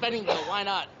 Spending bill, why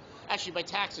not? Actually, my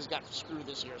taxes got screwed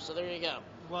this year, so there you go.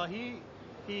 Well,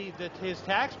 his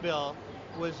tax bill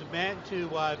was meant to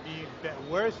be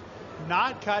worse,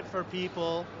 not cut for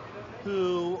people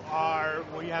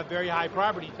where you have very high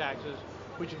property taxes,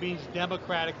 which means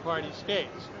Democratic Party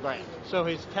states. Right. So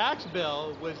his tax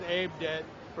bill was aimed at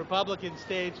Republican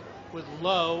states with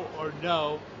low or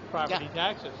no property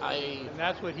taxes. And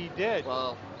that's what he did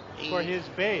for his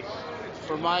base.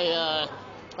 For my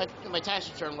tax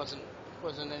return wasn't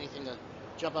anything to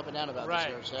jump up and down about this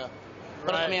year. So,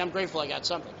 but I mean, I'm grateful I got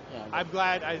something. Yeah. I'm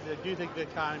glad. I do think the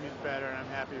economy is better, and I'm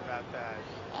happy about that.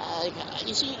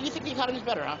 You think the economy's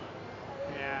better, huh?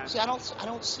 Yeah. See, I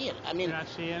don't see it. I mean, you're not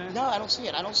seeing it? No, I don't see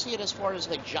it. I don't see it as far as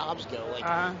like jobs go. Like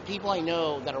people I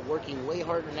know that are working way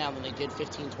harder now than they did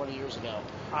 15, 20 years ago,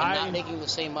 and not making the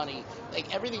same money.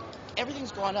 Like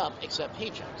everything's gone up except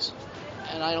paychecks,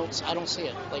 and I don't see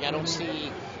it. Like I don't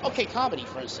see. Okay, comedy,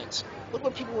 for instance. Look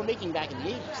what people were making back in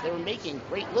the 80s. They were making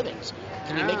great livings.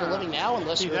 Can you make a living now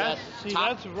unless you're that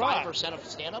top 5% of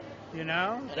stand-up?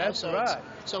 That's right.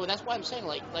 So that's why I'm saying,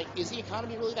 like, is the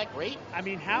economy really that great? I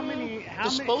mean, how many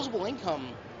disposable income,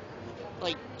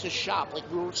 like, to shop? Like,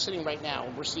 we're sitting right now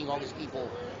and we're seeing all these people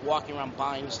walking around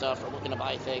buying stuff or looking to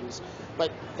buy things.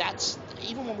 But that's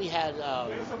even when we had,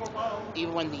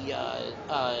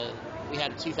 we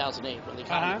had 2008 when the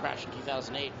economy crashed in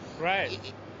 2008. Right.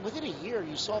 Within a year,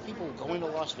 you saw people going to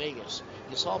Las Vegas.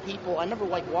 You saw people. I remember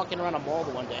like walking around a mall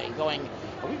the one day, going,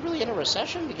 "Are we really in a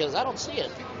recession? Because I don't see it."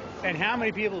 And how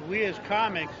many people, we as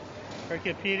comics, are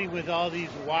competing with all these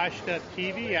washed-up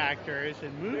TV actors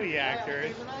and movie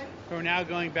actors who are now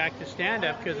going back to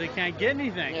stand-up because they can't get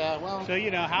anything. Yeah, well. So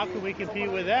how can we compete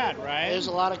with that, right? There's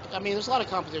a lot of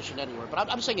competition anywhere.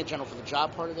 But I'm saying in general for the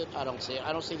job part of it, I don't see it.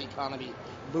 I don't see the economy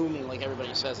booming like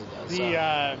everybody says it does.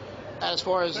 As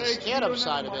far as the stand-up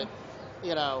side of it,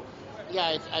 I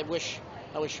wish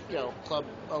club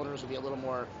owners would be a little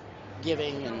more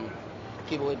giving and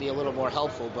people would be a little more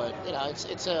helpful. But it's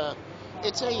a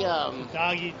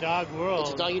dog-eat-dog world.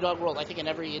 It's a dog-eat-dog world. I think in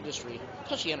every industry,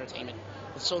 especially entertainment,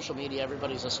 with social media,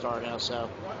 everybody's a star now. So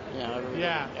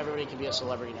everybody can be a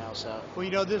celebrity now. So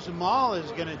this mall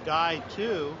is going to die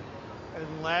too,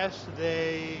 unless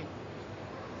they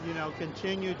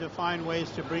continue to find ways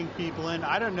to bring people in.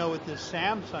 I don't know what this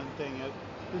Samsung thing is.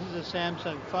 This is a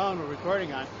Samsung phone we're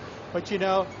recording on. But,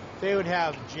 they would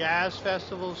have jazz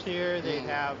festivals here. They'd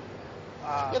have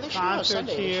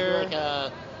concerts here.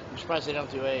 I'm surprised they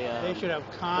don't do they should have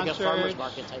concerts. Like a farmer's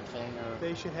market type thing.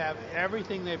 They should have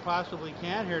everything they possibly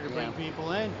can here to bring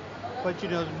people in. But,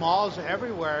 malls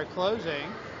everywhere are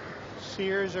closing.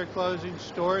 Sears are closing,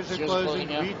 stores are closing,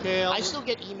 retail. I still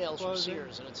get emails from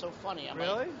Sears, and it's so funny.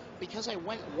 Really? Because I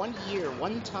went one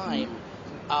time.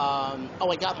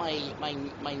 I got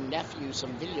my nephew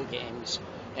some video games,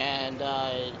 and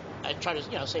I tried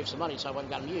to save some money, so I went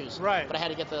and got them used. Right. But I had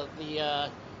to get the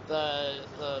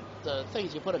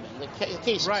things you put them in, the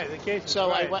cases. Right, the cases.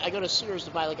 So I go to Sears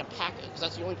to buy like a pack, because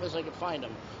that's the only place I could find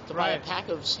them, to buy a pack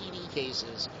of CD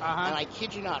cases. And I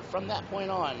kid you not, from that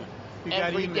point on,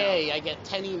 every day I get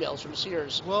 10 emails from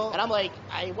Sears. And I'm like,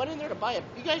 I went in there to buy it.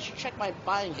 You guys should check my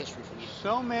buying history from you.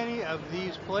 So many of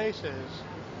these places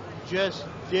just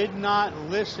did not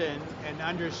listen and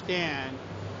understand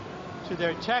to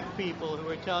their tech people who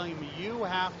are telling me, you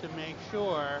have to make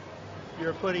sure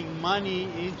you're putting money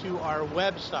into our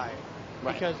website.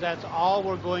 Because that's all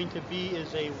we're going to be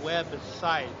is a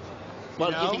website.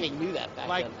 Well, do you think they knew that back then?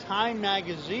 Like Time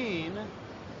Magazine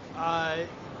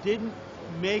didn't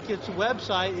make its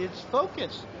website its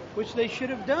focus, which they should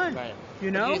have done. Right. Do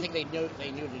you think they knew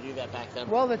to do that back then?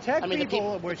 Well, the tech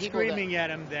people were screaming at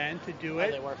them then to do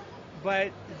it. They were.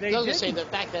 But they didn't. I was going to say that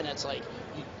back then it's like,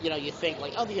 you think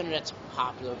like, oh, the internet's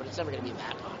popular, but it's never going to be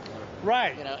that popular.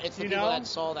 Right. It's the people that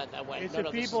saw that way. It's the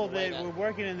people that were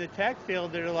working in the tech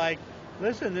field that are like,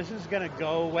 listen, this is going to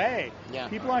go away. Yeah.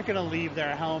 People aren't going to leave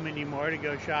their home anymore to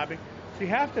go shopping. So you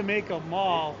have to make a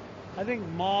mall. I think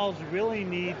malls really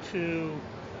need to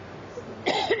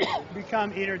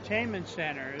become entertainment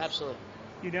centers. Absolutely.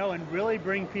 and really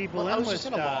bring people I in was with just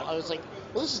in a stuff. mall. I was like,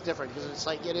 well, this is different because it's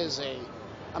like it is a.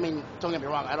 I mean, don't get me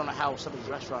wrong. I don't know how some of these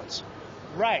restaurants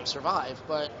survive,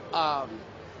 but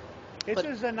This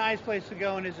is a nice place to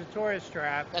go, and it's a tourist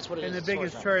trap. That's what it and is. And the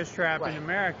biggest tourist trap right. in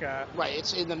America. Right.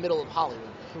 It's in the middle of Hollywood.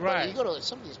 Right. But you go to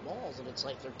some of these malls, and it's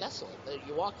like they're desolate.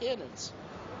 You walk in, and it's,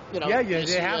 Yeah,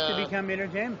 they have to become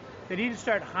entertainment. They need to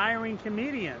start hiring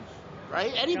comedians.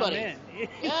 Right? Anybody. Come in.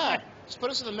 Yeah. Just put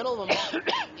us in the middle of a mall.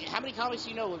 How many comics do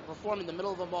you know would perform in the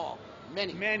middle of a mall?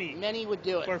 Many. Many would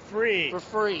do it. For free. For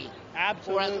free.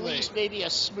 Absolutely. Or at least maybe a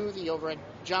smoothie over at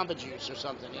Jamba Juice or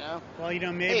something, Well,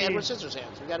 maybe... Hey, Edward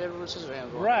Scissorhands. We got Edward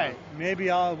Scissorhands. Right. Maybe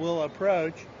we'll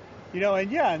approach,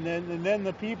 and then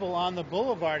the people on the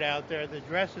boulevard out there that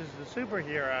dress as the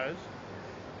superheroes,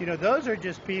 those are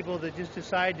just people that just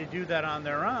decide to do that on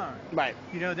their own. Right.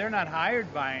 They're not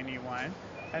hired by anyone,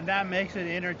 and that makes it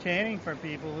entertaining for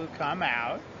people who come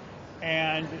out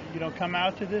and, come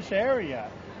out to this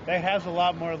area. That has a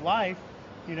lot more life.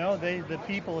 The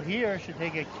people here should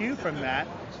take a cue from that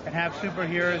and have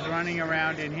superheroes running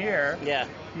around in here. Yeah.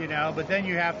 But then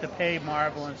you have to pay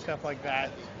Marvel and stuff like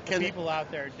that. The people out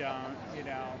there don't,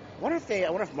 I wonder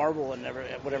if Marvel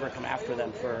would ever come after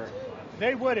them for...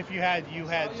 They would if you had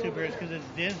superheroes, because it's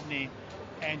Disney,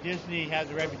 and Disney has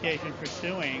a reputation for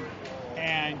suing,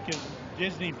 and because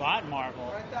Disney bought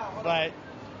Marvel. But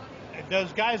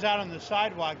those guys out on the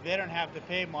sidewalk, they don't have to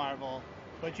pay Marvel.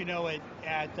 But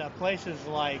at places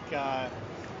like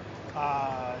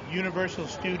Universal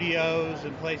Studios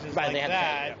and places like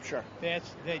that, sure. That's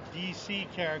the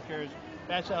DC characters.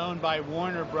 That's owned by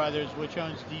Warner Brothers, which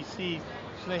owns DC.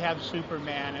 So they have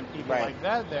Superman and people like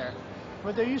that there.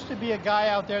 But there used to be a guy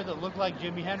out there that looked like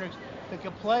Jimi Hendrix that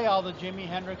could play all the Jimi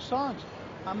Hendrix songs.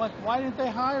 I'm like, why didn't they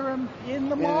hire him in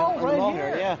the mall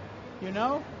here? Yeah.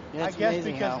 I guess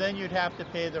because then you'd have to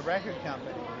pay the record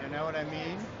company. You know what I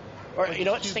mean? Or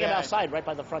just stick him outside right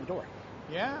by the front door.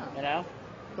 Yeah.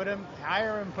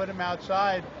 Hire him, put him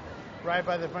outside right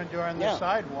by the front door on the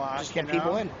sidewalk. Just get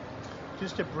people in.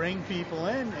 Just to bring people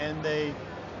in, and they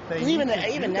even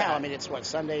now, I mean, it's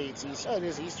Sunday, it's Easter. Oh, it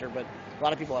is Easter, but a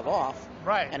lot of people have off.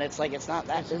 Right. And it's like it's not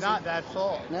that busy. It's not that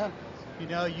full. No.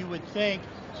 You would think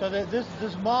so that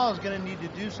this mall is going to need to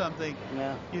do something.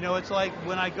 Yeah. It's like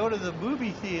when I go to the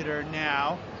movie theater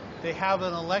now, they have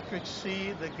an electric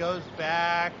seat that goes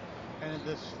back, and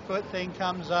this foot thing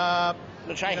comes up.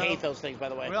 Which I hate those things, by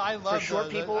the way. Well, I love for short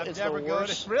those. people. It's the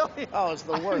worst. Really? Oh, it's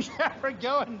the worst.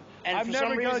 I'm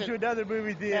never going to another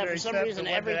movie theater. Yeah, for some reason,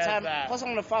 every time. Plus, I'm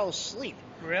going to fall asleep.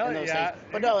 Really? In those things.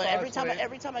 But no, every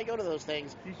time I go to those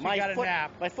things, my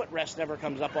footrest never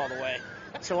comes up all the way.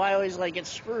 So I always get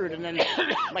screwed, and then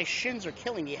my shins are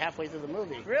killing me halfway through the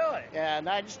movie. Really? Yeah.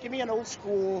 No, just give me an old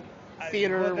school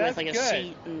theater with a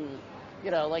seat, and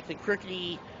like the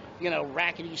crickety,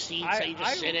 rackety seats that you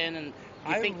just sit in and.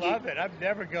 I love it. I'm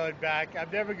never going back. I'm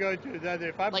never going to another.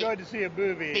 If I'm going to see a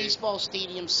movie, baseball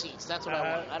stadium seats. That's what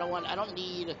I want. I don't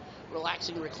need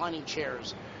relaxing reclining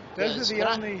chairs. Those are the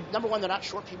only. Number one, they're not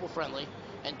short people friendly,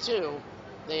 and two,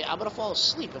 I'm gonna fall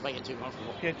asleep if I get too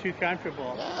comfortable. Get too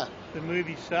comfortable. Yeah. The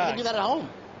movie sucks. I can do that at home.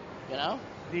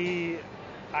 The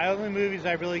only movies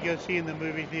I really go see in the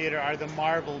movie theater are the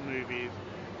Marvel movies,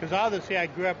 because obviously I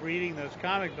grew up reading those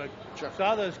comic books. Sure. So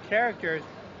all those characters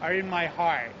are in my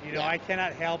heart. I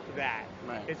cannot help that.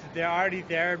 Right. They're already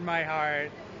there in my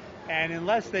heart. And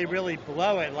unless they really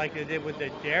blow it like they did with the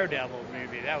Daredevil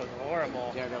movie, that was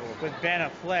horrible. Daredevil. With Ben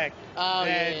Affleck. Oh,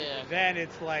 then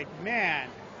it's like, man,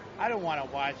 I don't want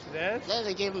to watch this. Then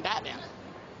they gave him Batman.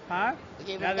 Huh? They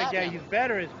gave him Batman. He's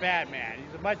better as Batman.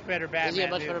 He's a much better Batman. Is he a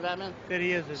much better Batman? Than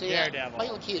he is as Daredevil.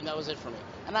 Michael Keaton, that was it for me.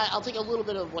 And I'll take a little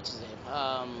bit of, what's his name?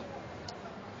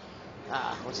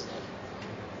 What's his name?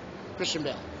 Christian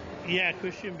Bale. Yeah,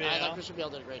 Christian Bale. I thought Christian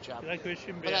Bale did a great job. You like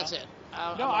Christian Bale? But that's it.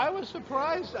 I was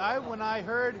surprised. When I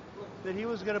heard that he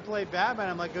was going to play Batman,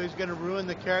 I'm like, oh, he's going to ruin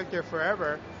the character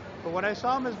forever. But when I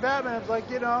saw him as Batman, I was like,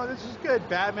 this is good.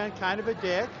 Batman, kind of a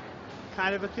dick,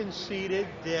 kind of a conceited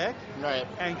dick, right,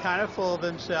 and kind of full of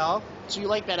himself. So you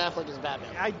like Ben Affleck as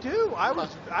Batman? I do. I was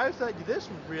like, this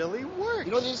really works.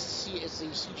 You know what it is? It's the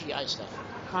CGI stuff.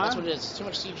 Huh? That's what it is. It's too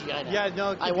much CGI now. Yeah,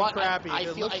 no, it can be crappy. If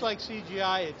it looks like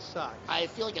CGI, it sucks. I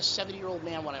feel like a 70-year-old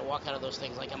man when I walk out of those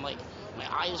things. I'm like, my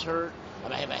eyes hurt.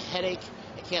 I have a headache.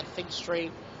 I can't think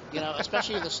straight.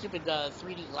 Especially with the stupid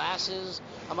 3D glasses.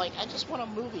 I'm like, I just want a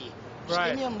movie. Just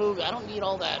give me a movie. I don't need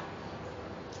all that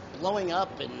blowing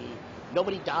up and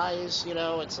nobody dies.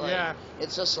 It's like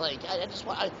it's just like I just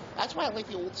want. That's why I like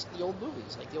the old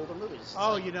movies, like the older movies.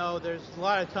 There's a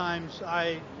lot of times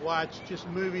I watch just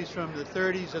movies from the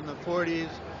 30s and the 40s,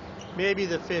 maybe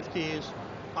the 50s,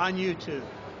 on YouTube.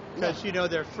 because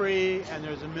they're free and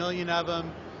there's a million of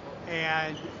them.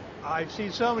 And I've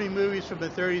seen so many movies from the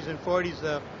 30s and 40s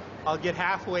though. I'll get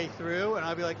halfway through and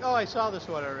I'll be like, oh, I saw this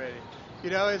one already.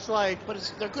 It's like,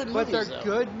 they're good movies. But they're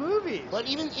good movies. But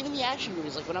even the action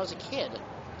movies, like when I was a kid,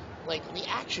 like the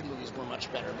action movies were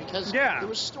much better because there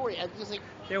was story.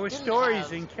 There were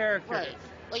stories and characters. Right.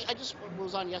 Like I just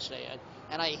was on yesterday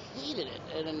and I hated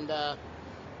it. And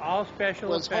all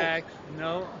special effects. Hulk.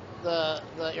 No. The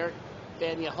Eric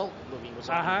Bana Hulk movie was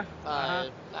on. I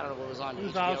don't know what was on. It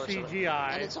was all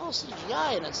CGI. And it's all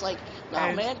CGI, and it's like,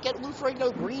 no, man, get Lou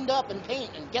Ferrigno greened up and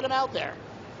paint and get him out there.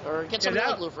 Or get somebody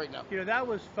like Lou Ferrigno. That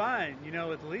was fun,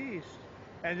 at least.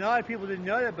 And a lot of people didn't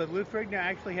know that, but Lou Ferrigno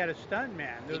actually had a stunt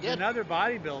man. There was another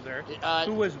bodybuilder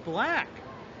who was black.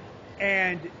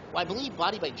 And I believe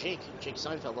Body by Jake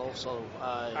Seinfeld also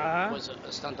was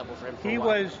a stunt double for him for a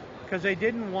while. He was, because they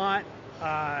didn't want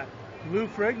Lou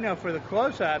Ferrigno for the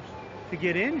close-ups to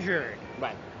get injured.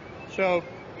 Right. So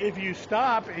if you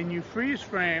stop and you freeze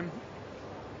frame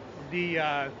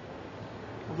a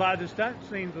lot of the stunt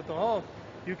scenes with the Hulk,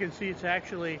 you can see it's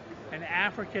actually an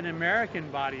African American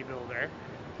bodybuilder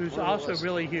who's also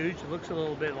really huge. Looks a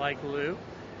little bit like Lou.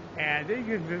 And if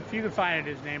you can find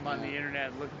his name on the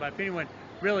internet, look him up. If anyone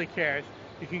really cares,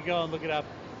 you can go and look it up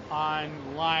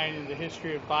online in the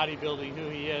history of bodybuilding, who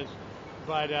he is.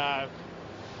 But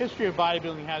history of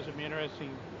bodybuilding has some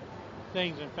interesting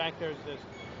things. In fact, there's this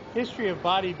history of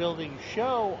bodybuilding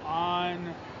show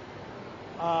on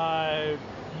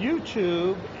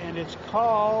YouTube, and it's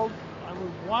called, I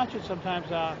would watch it sometimes,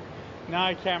 now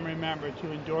I can't remember,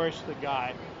 to endorse the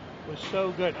guy. It was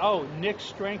so good. Oh, Nick's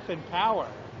Strength and Power.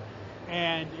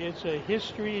 And it's a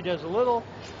history, he does a little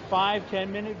 5-10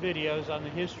 minute videos on the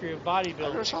history of bodybuilding. I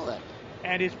never saw that.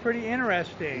 And it's pretty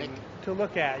interesting to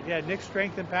look at. Yeah, Nick's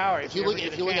Strength and Power. If you look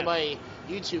at my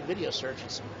YouTube video search,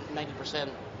 it's 90%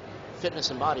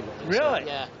 fitness and bodybuilding. Really? So,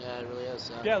 yeah, it really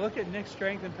is. Yeah, look at Nick's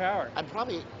Strength and Power.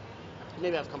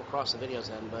 Maybe I've come across the videos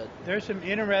then, but there's some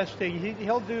interesting.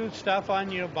 He'll do stuff on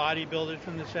bodybuilders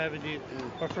from the 70s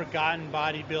or forgotten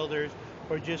bodybuilders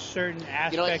or just certain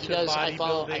aspects of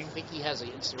bodybuilding. I think he has an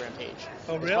Instagram page.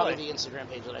 Oh, really? It's probably the Instagram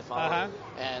page that I follow,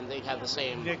 and they have the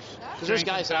same. Because there's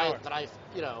guys that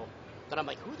I'm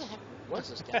like, who the heck was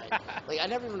this guy? Like I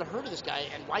never even heard of this guy,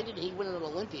 and why didn't he win an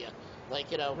Olympia? Like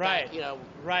right.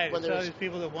 Right. When there's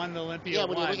people that won the Olympia. Yeah,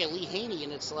 when you look at Lee Haney,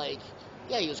 and it's like.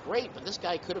 Yeah, he was great, but this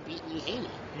guy could have beaten Lee Haney.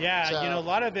 Yeah, so, a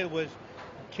lot of it was,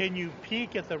 can you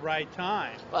peak at the right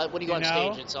time? When you go on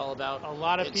stage, it's all about... A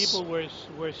lot of people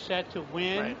were set to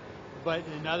win, but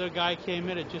another guy came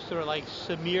in, just sort of like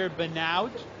Samir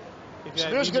Banout.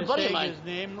 Samir's a good buddy of mine. His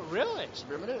name, really?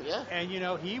 Samir Banout, yeah. And,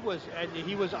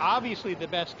 he was obviously the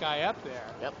best guy up there.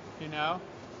 Yep.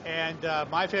 And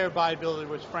my favorite bodybuilder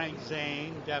was Frank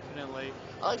Zane, definitely.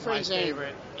 I like Frank Zane.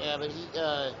 Favorite. Yeah, but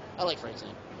I like Frank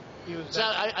Zane.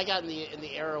 I got in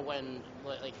the era when,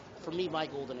 like, for me, my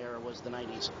golden era was the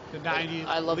 90s. The 90s.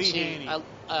 I love seeing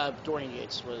Dorian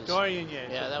Yates was. Dorian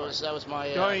Yates. Yeah, that was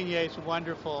my. Dorian Yates,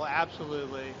 wonderful,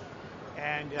 absolutely.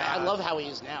 And I love how he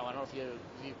is now. I don't know if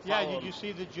you follow did you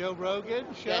see the Joe Rogan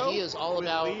show? Yeah, he is all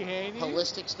about Lee Haney?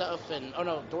 holistic stuff and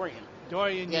Dorian.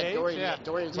 Dorian Yates.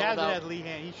 Dorian's he all about. Had Lee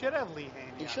Haney. He should have Lee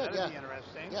Haney. He should. That'd be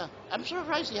interesting. Yeah, I'm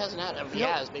surprised he hasn't had it. If he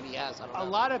has, maybe he has. I don't know. A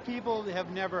lot of people have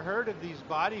never heard of these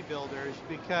bodybuilders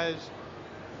because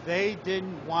they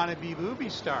didn't want to be movie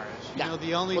stars.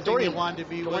 The only thing they wanted to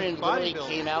be was bodybuilding. Dorian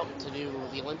came out to do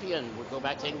the Olympia and would go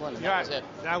back to England, and that was it.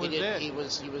 That was it. He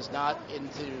was not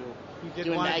into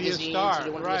doing magazines. He didn't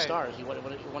want to be a star. He wanted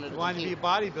to be a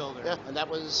bodybuilder. Yeah, and that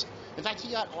was. In fact,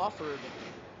 he got offered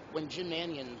when Jim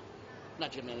Mannion.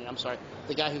 Not Jim Mannion, I'm sorry.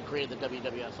 The guy who created the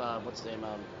WWF, what's his name?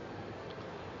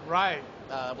 Right.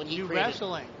 When he created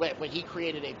wrestling. When he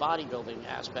created a bodybuilding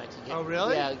aspect. Oh,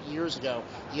 really? Yeah, years ago.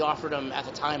 He offered him, at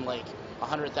the time, like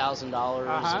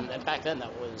 $100,000. And back then,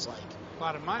 that was like... A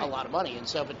lot of money. A lot of money. And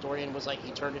so, but Dorian was like,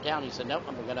 he turned it down. He said, nope,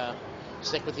 I'm going to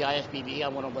stick with the IFBB. I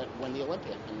want to win the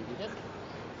Olympia. And he did.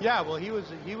 Yeah, well, he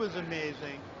was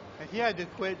amazing. And he had to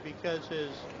quit because his...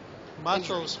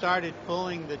 muscles started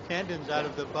pulling the tendons out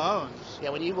of the bones. Yeah,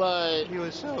 when he was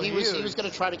so he huge. was going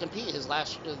to try to compete his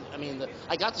last.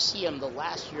 I got to see him the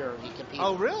last year he competed.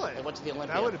 Oh, really? I went to the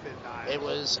Olympia. That would have been nice. It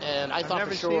was, and I've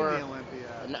never seen the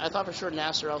Olympia. I thought for sure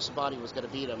Nasser El-Sabati was going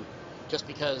to beat him, just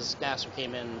because Nasser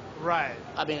came in. Right.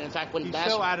 I mean, in fact, when he's Nasser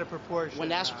so out of proportion. When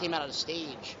Nasser came out of the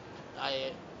stage,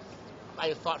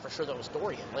 I thought for sure that was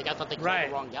Dorian. Like, I thought they called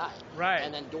the wrong guy. Right.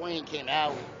 And then Dorian came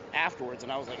out afterwards,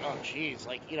 and I was like, oh, jeez.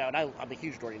 Like, and I'm a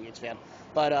huge Dorian Yates fan.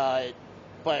 But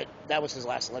that was his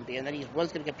last Olympia. And then he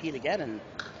was going to compete again, and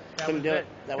Couldn't do it.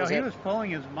 That was he it. was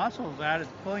pulling his muscles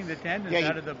pulling the tendons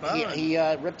out of the bone. He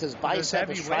ripped his bicep,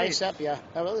 his tricep. Yeah,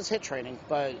 well, it was HIIT training,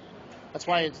 but that's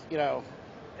why it's, And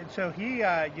so he,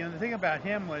 the thing about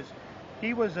him was,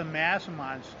 he was a mass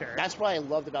monster. That's what I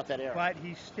loved about that era. But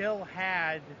he still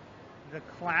had the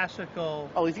classical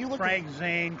if you look Frank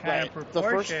Zane kind of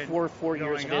proportion.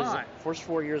 The first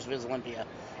 4 years of his Olympia,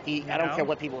 I don't care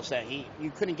what people say,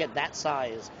 you couldn't get that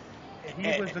size.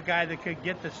 He was the guy that could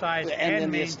get the size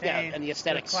and maintain the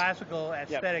aesthetics, the classical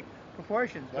aesthetic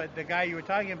proportions. Yep. But the guy you were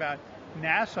talking about,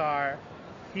 Nassar,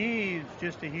 he's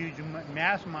just a huge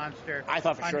mass monster. I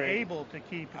thought for sure unable to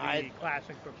keep the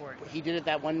classic proportions. He did it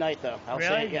that one night, though. I'll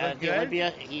say it. Yeah, the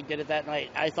Olympia, he did it that night.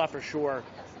 I thought for sure.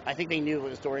 I think they knew it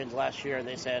was Dorian's last year.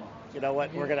 They said, you know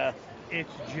what, we're gonna.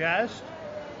 It's just,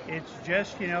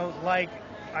 like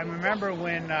I remember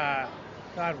when.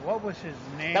 God, what was his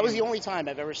name? That was the only time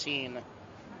I've ever seen,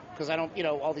 because I don't,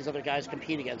 all these other guys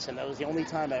compete against him. That was the only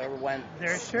time I ever went.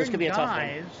 There are certain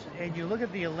guys, and you look at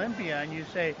the Olympia and you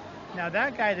say, now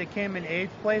that guy that came in 8th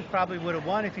place probably would have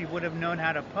won if he would have known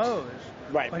how to pose.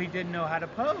 Right. But he didn't know how to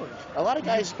pose. A lot of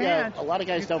guys don't pose. You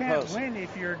can't win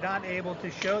if you're not able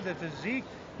to show the physique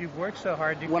you've worked so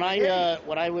hard to When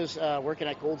I was working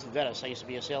at Gold's Venice, I used to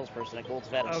be a salesperson at Gold's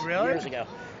Venice years ago,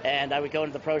 and I would go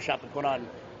into the pro shop and put on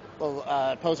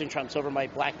posing trunks over my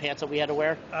black pants that we had to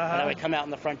wear, and I would come out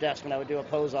in the front desk and I would do a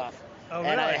pose off. Oh,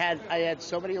 and really? I had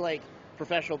so many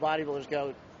professional bodybuilders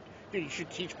go, dude, you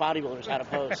should teach bodybuilders how to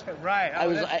pose. Right.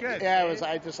 That's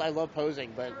good. I love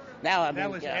posing, but now that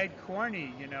was Ed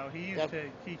Corney. He used to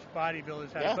teach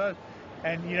bodybuilders how to pose.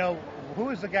 And who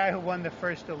was the guy who won the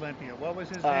first Olympia? What was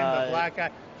his name? The black guy,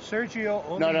 Sergio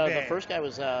Olive. No, the first guy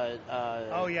was. That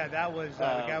was the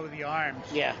guy with the arms.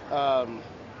 Yeah.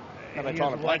 He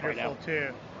was wonderful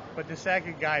too. But the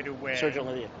second guy to win, Sergio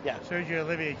Olive. Yeah. Sergio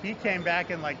Olive. He came back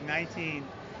in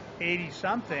 1980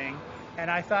 something,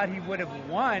 and I thought he would have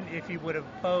won if he would have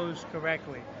posed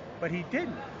correctly, but he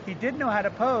didn't. He didn't know how to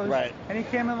pose, right? And he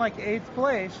came in 8th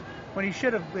place when he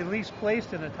should have at least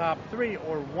placed in the top 3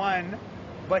 or won,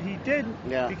 but he didn't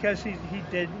because he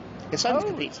didn't. His son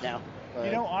competes now.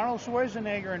 Arnold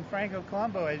Schwarzenegger and Franco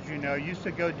Columbu, as you know, used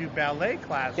to go do ballet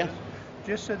classes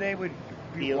just so they would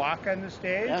walk on the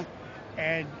stage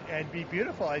and be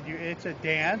beautiful. And it's a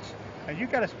dance, and you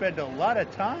got to spend a lot of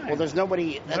time. Well, there's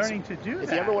nobody learning to do that.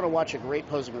 If you ever want to watch a great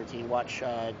posing routine, watch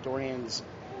Dorian's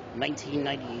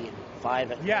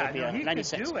 1995 Olympia,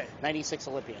 96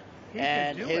 Olympia,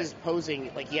 and his posing.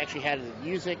 He actually had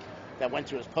music that went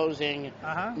to his posing.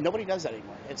 Nobody does that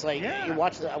anymore. It's you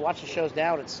watch the shows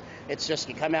now. It's just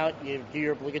you come out, you do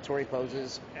your obligatory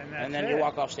poses, and then you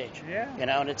walk off stage. Yeah.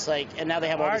 And it's and now they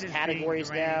have all these categories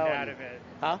now. Out of it.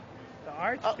 Huh? The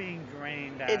art's being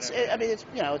drained out of it. I mean, it's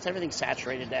everything's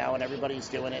saturated now, and everybody's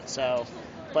doing it. So,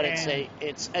 but it's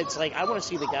I want to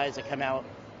see the guys that come out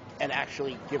and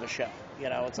actually give a show.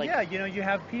 It's you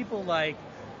have people like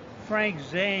Frank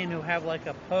Zane who have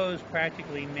a pose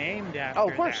practically named after. Oh,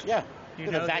 of course, that.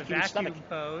 The vacuum stomach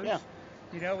pose. Yeah.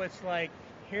 It's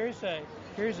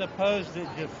here's a pose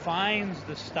that defines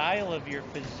the style of your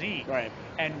physique. Right.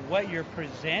 And what you're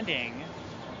presenting.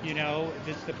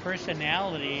 It's the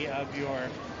personality of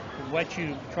what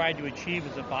you tried to achieve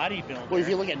as a bodybuilder. Well, if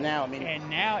you look at now, and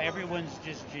now everyone's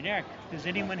just generic. Does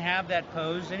anyone have that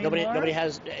pose anymore? Nobody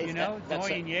has.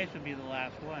 Dorian Yates would be the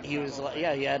last one. He was, he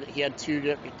had 3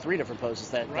 different poses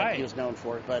that he was known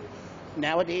for. But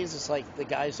nowadays, it's the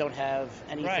guys don't have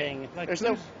anything. Right. There's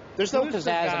no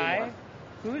pizzazz anymore.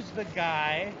 Who's the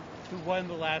guy who won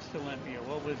the last Olympia?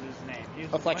 What was his name? He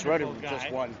was Flex Roden just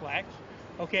won. Flex.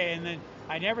 Okay, and then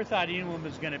I never thought anyone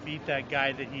was going to beat that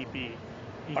guy that he beat.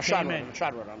 Sean Roden,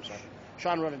 I'm sorry.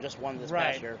 Sean Roden just won this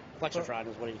past year. Flexotron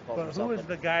is what he called himself. But who was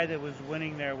the guy that was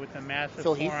winning there with the massive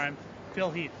forearm?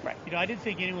 Phil Heath. Right. I didn't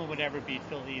think anyone would ever beat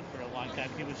Phil Heath for a long time.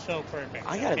 He was so perfect.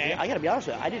 I gotta be honest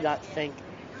with you. I did not think.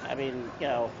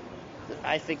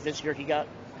 I think this year he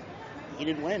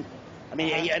didn't win.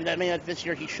 This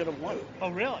year he should have won. Oh,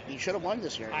 really? He should have won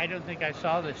this year. I don't think I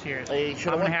saw this year. He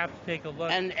should have won. I'm gonna have to take a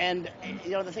look. And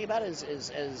the thing about it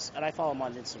is and I follow him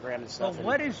on Instagram and stuff. Well,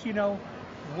 what is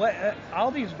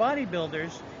all these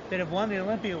bodybuilders that have won the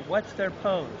Olympia? What's their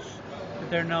pose that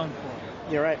they're known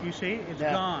for? You're right. You see, it's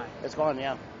gone. It's gone.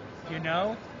 Yeah.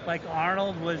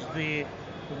 Arnold was the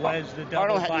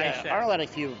double bicep. Arnold had a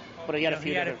few. But he had a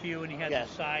few. He had a few, and he had the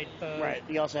side pose. Right.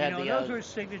 He also had those were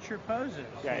signature poses.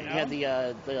 Right. He had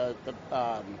the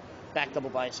back double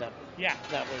bicep. Yeah.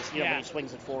 That was when he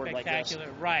swings it forward like this.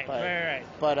 Right. Right.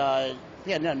 But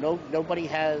nobody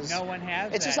has. No one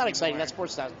has. It's just not exciting. That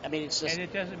sport's not. It's just. And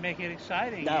it doesn't make it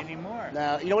exciting anymore.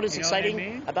 No. You know what is exciting what I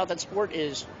mean? about that sport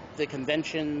is the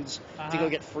conventions, to go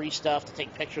get free stuff, to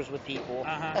take pictures with people.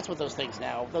 That's what those things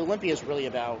now. The Olympia is really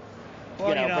about,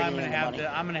 well, bringing I'm in the money.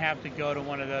 I'm gonna have to go to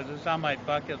one of those. It's on my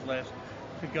bucket list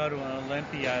to go to an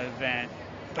Olympia event.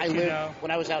 But,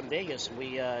 when I was out in Vegas,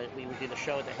 we would do the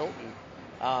show at the Hilton,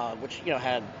 which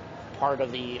had part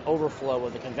of the overflow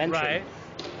of the convention. Right.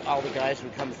 All the guys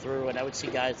would come through, and I would see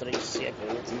guys that I used to see at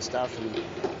Golds and stuff, and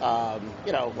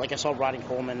like I saw Ronnie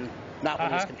Coleman, not when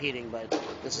he was competing, but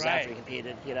this is after he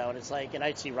competed, and it's like, and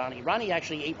I'd see Ronnie. Ronnie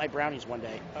actually ate my brownies one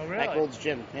day. Oh, really? At Gold's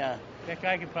Gym, yeah. That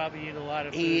guy could probably eat a lot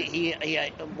of food. He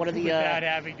one of the without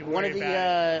having to worry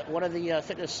about it. One of the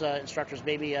fitness instructors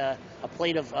made me a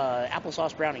plate of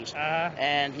applesauce brownies,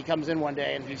 and he comes in one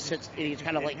day and he sits and he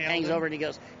kind of like hangs over and he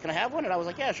goes, "Can I have one?" And I was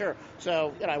like, "Yeah, sure."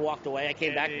 So I walked away. I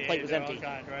came back, the plate was empty,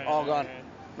 all gone.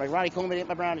 Like Ronnie Coleman ate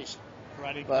my brownies.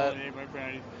 Ronnie Coleman ate my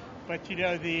brownies. But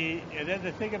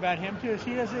the thing about him too is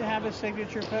he doesn't have a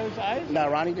signature pose either. No,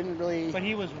 Ronnie didn't really. But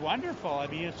he was wonderful. I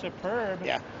mean, it's superb.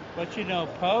 Yeah. But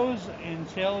pose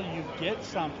until you get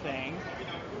something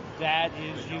that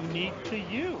is unique to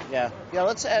you. Yeah.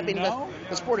 Yeah.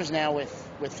 The sport is now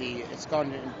it's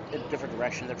gone in a different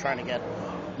direction. They're trying to get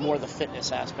more of the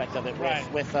fitness aspect of it.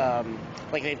 With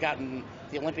like they've gotten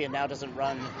the Olympia now doesn't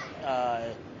run.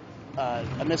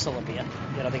 A Miss Olympia.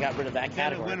 They got rid of that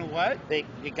category. Win a what? They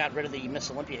got rid of the Miss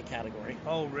Olympia category.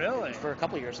 Oh, really? For a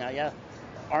couple of years now, yeah.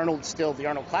 The Arnold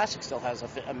Classic still has a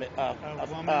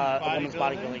women's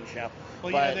bodybuilding show.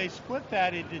 Well, they split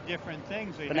that into different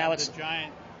things. They but have now it's the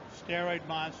giant steroid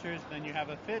monsters, then you have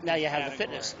a fitness. Now you have category. the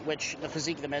fitness, which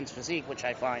the men's physique, which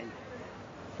I find,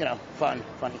 funny,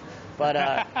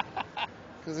 but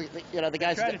because the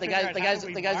guys that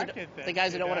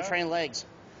don't want to train legs.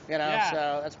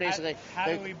 So that's basically how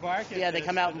do we market they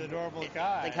come out an adorable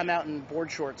guy? They come out in board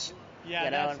shorts. Yeah,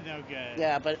 that's no good.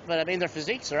 Yeah, but I mean their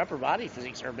physiques, their upper body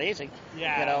physiques are amazing.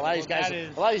 Yeah, a lot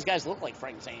of these guys look like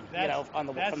Frank Zane. From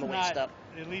the waist up.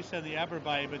 At least on the upper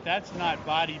body, but that's not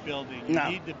bodybuilding. You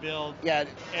need to build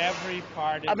every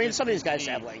part of it. I mean, some of these guys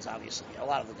have legs, obviously. A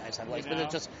lot of the guys have legs,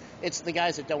 but it's the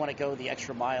guys that don't want to go the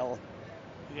extra mile.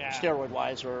 Steroid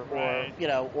wise, or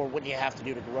what you have to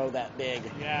do to grow that big.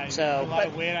 Yeah, so a lot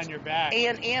of weight on your back.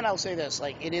 And I'll say this,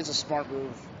 it is a smart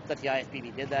move that the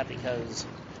IFBB did that because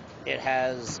it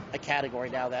has a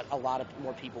category now that a lot of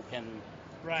more people can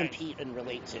compete and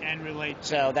relate to.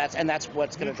 So that's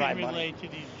what's going to drive money. To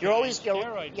these you're always going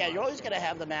to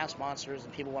have the mass monsters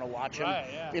and people want to watch them.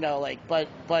 Right, yeah.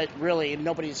 But really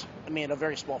a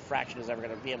very small fraction is ever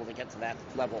going to be able to get to that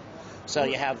level. So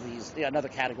you have these another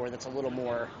category that's a little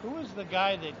more. Who was the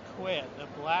guy that quit? The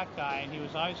black guy, and he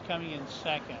was always coming in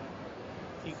second.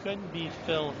 He couldn't beat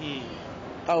Phil Heath.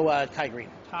 Oh, Kai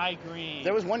Green. Kai Green.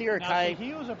 There was one year Kai.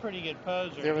 He was a pretty good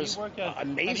poser. There was he worked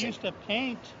amazing. He used to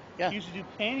paint. Yeah. He used to do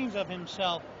paintings of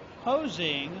himself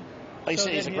posing. He's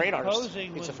a great artist.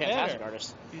 He's a fantastic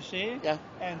artist. You see? Yeah.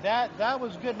 And that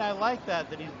was good, and I like that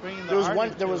he's bringing the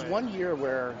art There was one year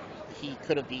where he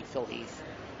could have beat Phil Heath.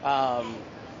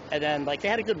 And then, they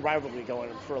had a good rivalry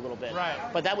going for a little bit. Right.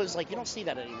 But that was, you don't see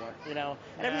that anymore, And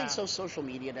everything's so social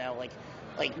media now, like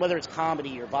whether it's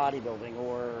comedy or bodybuilding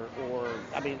or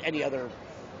any other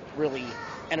really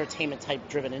entertainment-type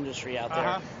driven industry out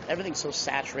there. Everything's so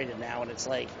saturated now, and it's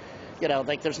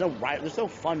there's no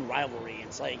fun rivalry.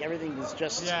 It's everything is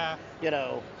just,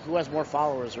 who has more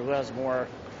followers or who has more,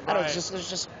 I don't know,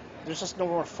 there's just no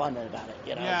more fun about it,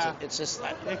 Yeah. It's just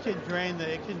it can drain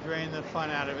the fun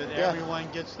out of it. Yeah. Everyone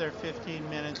gets their 15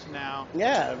 minutes now.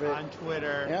 Yeah. On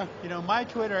Twitter. Yeah. My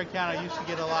Twitter account, I used to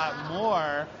get a lot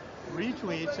more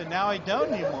retweets, and now I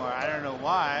don't anymore. I don't know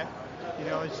why.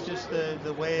 It's just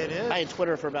the way it is. I had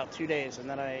Twitter for about 2 days, and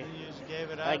then you just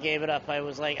gave it up. I gave it up. I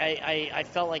was like, I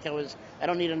felt like I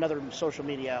don't need another social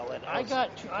media outlet. I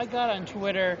got on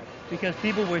Twitter because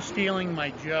people were stealing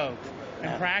my jokes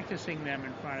and practicing them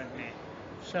in front of me.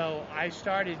 So I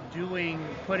started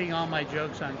putting all my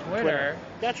jokes on Twitter.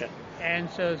 Gotcha. And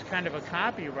so it's kind of a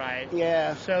copyright.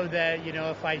 Yeah. So that,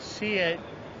 if I see it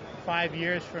 5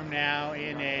 years from now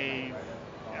in a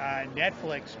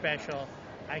Netflix special,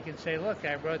 I can say, look,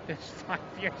 I wrote this 5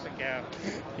 years ago.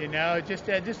 Just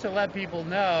to let people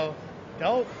know,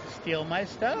 don't steal my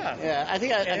stuff. Yeah, I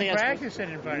think practice it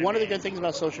in front of me. One of the good things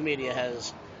about social media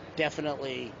has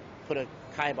definitely put a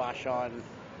kibosh on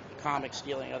comics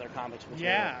stealing other comics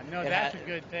material. Yeah, no, that's a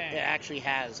good thing. It actually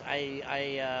has.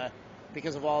 I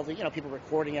because of all the people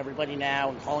recording everybody now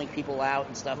and calling people out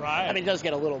and stuff. Right. I mean, it does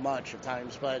get a little much at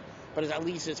times, but at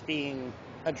least it's being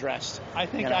addressed. I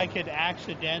think I could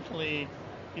accidentally,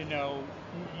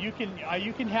 you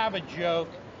can have a joke,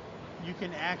 you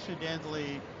can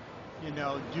accidentally,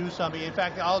 do something. In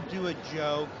fact, I'll do a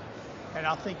joke and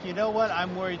I'll think, you know what?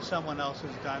 I'm worried someone else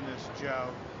has done this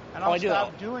joke, and I'll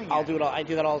stop doing it. I'll do it. I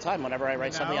do that all the time. Whenever I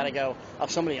write something out, I go, "Oh,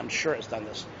 somebody I'm sure has done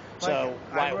this." So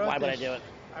why would I do it?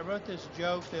 I wrote this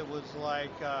joke that was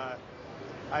like,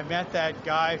 I met that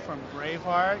guy from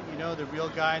Braveheart, you know, the real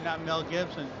guy, not Mel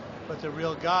Gibson, but the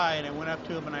real guy, and I went up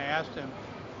to him and I asked him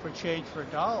for change for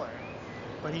 $1,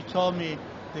 but he told me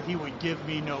that he would give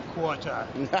me no quarter.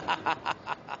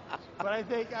 But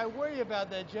I worry about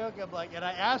that joke. I'm like, and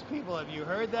I ask people, have you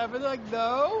heard that? But they're like,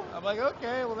 no. I'm like,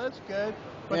 okay, well, that's good.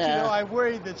 But, you know, I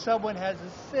worry that someone has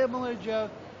a similar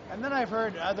joke. And then I've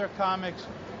heard other comics.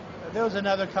 There was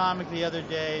another comic the other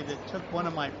day that took one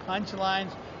of my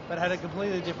punchlines but had a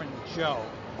completely different joke.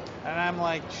 And I'm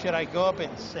like, should I go up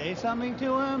and say something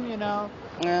to him, you know?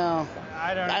 No.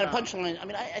 I don't know. A punchline, I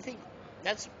mean, I think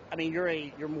that's, I mean,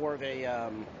 you're more of a,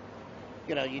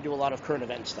 you know, you do a lot of current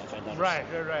event stuff, I noticed.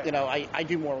 Right. You know, I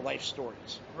do more life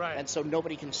stories. Right. And so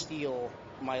nobody can steal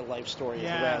my life story the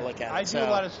way I look at it. I do a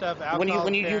lot of stuff.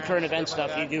 When you do current event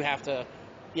stuff, like you do have to,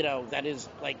 you know, that is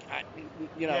like,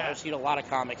 you know, I've seen a lot of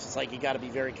comics. It's like you got to be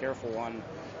very careful on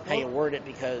how you word it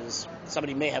because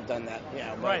somebody may have done that.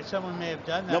 Yeah. Right. Someone may have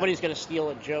done that. Nobody's going to steal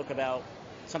a joke about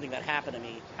something that happened to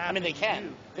me. I mean, they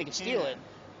can. They can steal it,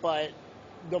 but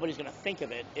nobody's going to think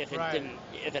of it if it didn't.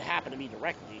 If it happened to me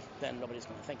directly, then nobody's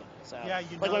going to think of it. So,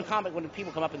 like when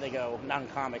people come up and they go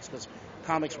non-comics, because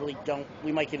comics really don't.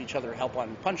 We might give each other help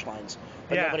on punchlines,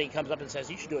 but nobody comes up and says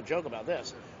you should do a joke about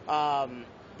this.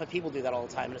 But people do that all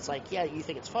the time, and it's like, yeah, you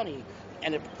think it's funny,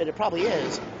 and it probably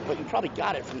is, but you probably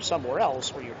got it from somewhere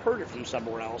else, or you heard it from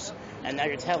somewhere else, and now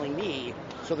you're telling me,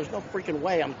 so there's no freaking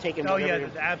way I'm taking whatever. Oh, yeah,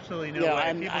 there's absolutely no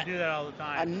way. People do that all the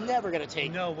time. I'm never going to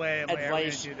take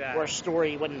advice do that. Or a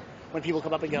story when people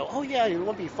come up and go, oh, yeah, it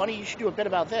won't be funny, you should do a bit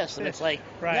about this, and it's like,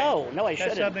 no, I shouldn't.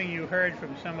 That's something you heard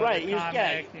from some other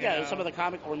comic. Some of the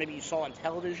comic, or maybe you saw on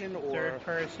television, or third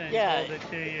person told it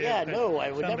to you. Yeah, no, I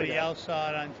would never. Somebody else saw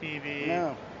it on TV.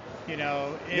 No. You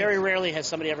know, very rarely has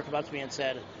somebody ever come up to me and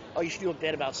said, oh, you should do a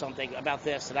bit about something, about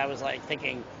this, and I was like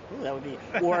thinking, ooh, that would be,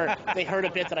 or they heard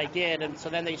a bit that I did, and so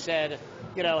then they said,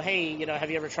 you know, hey, you know, have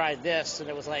you ever tried this? And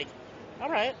it was like, all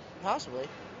right, possibly.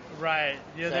 Right.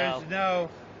 Yeah,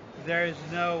 so.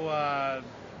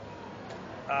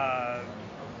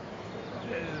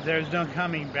 There's no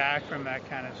coming back from that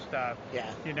kind of stuff.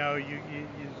 Yeah. You know,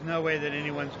 there's no way that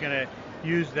anyone's going to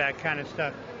use that kind of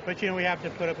stuff. But, you know, we have to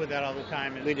put up with that all the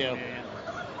time. We do.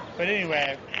 But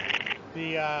anyway,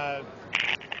 there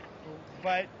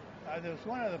was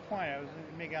one other point I was going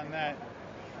to make on that.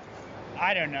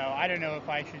 I don't know if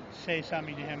I should say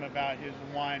something to him about his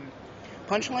one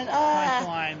punchline. That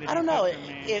I don't know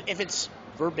if it's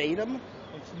verbatim.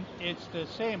 It's the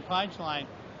same punchline,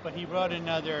 but he wrote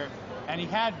another, and he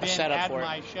had been at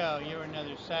my show. He wrote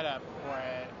another setup for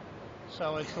it.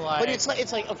 So it's like. But it's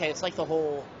like okay, it's like the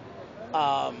whole.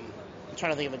 I'm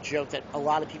trying to think of a joke that a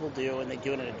lot of people do, and they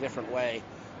do it in a different way.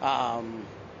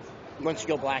 Once you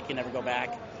go black, you never go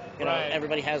back. You know,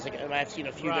 everybody has. I've seen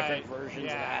a few different versions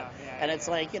of that, and it's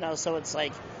like, you know, so it's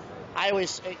like, I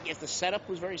always, if the setup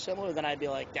was very similar, then I'd be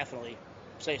like, definitely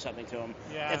say something to him.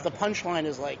 Yeah. If the punchline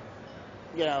is like,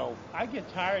 you know, I get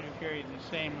tired of hearing the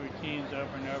same routines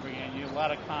over and over again. A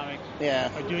lot of comics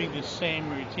are doing the same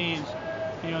routines,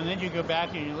 you know, and then you go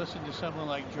back and you listen to someone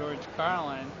like George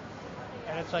Carlin,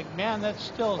 and it's like, man, that's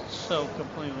still so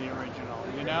completely original,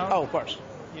 you know? Oh, of course.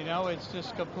 You know, it's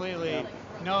just completely.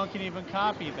 No one can even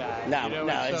copy that. No, you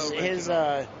know, it's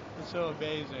so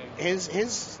amazing.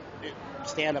 His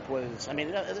stand-up was. I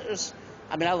mean,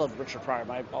 I love Richard Pryor.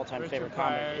 My all-time favorite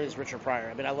comic is Richard Pryor.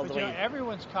 I mean, I love the way.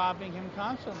 Everyone's copying him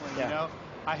constantly. You know,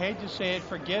 I hate to say it,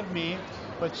 forgive me,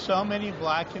 but so many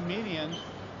black comedians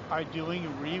are doing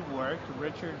reworked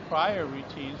Richard Pryor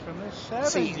routines from the 70s.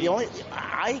 See,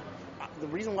 the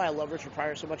reason why I love Richard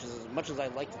Pryor so much is, as much as I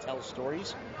like to tell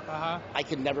stories, I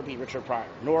could never be Richard Pryor,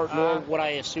 nor would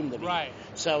I assume to be. Right.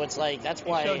 So it's like, that's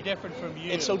why. It's so different from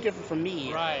you. It's so different from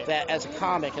me that as a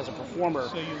comic, as a performer.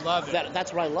 So you love it.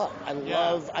 That's what I love.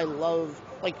 I love,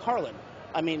 like Carlin.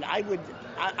 I mean, I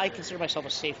consider myself a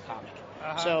safe comic.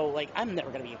 So, like, I'm never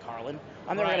going to be a Carlin.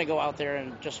 I'm never going to go out there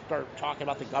and just start talking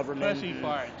about the government. Pussy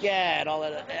farts. Yeah, and all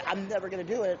that. I'm never going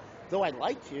to do it. Though I'd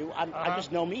like to, I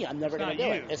just know me. I'm never going to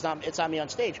do it. It's not me on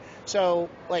stage. So,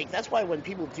 like, that's why when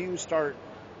people do start,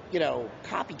 you know,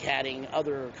 copycatting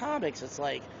other comics, it's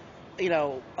like, you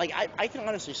know, like I can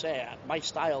honestly say my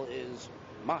style is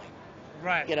mine.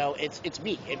 Right. You know, it's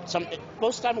me. Most of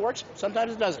the time it works.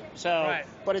 Sometimes it doesn't. So,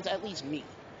 but it's at least me.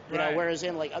 You know, whereas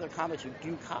in like other comics who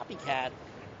do copycat,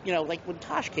 you know, like when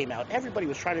Tosh came out, everybody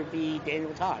was trying to be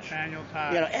Daniel Tosh. Daniel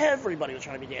Tosh. You know, everybody was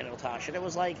trying to be Daniel Tosh, and it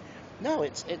was like. No,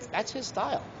 it's that's his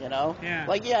style, you know. Yeah.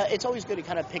 Like, yeah, it's always good to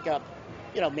kind of pick up,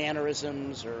 you know,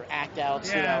 mannerisms or act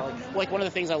outs. Yeah. You know, like one of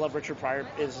the things I love Richard Pryor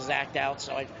is his act outs.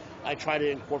 So I try to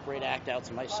incorporate act outs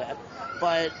in my set,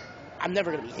 but I'm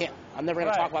never going to be him. I'm never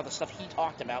going to talk about the stuff he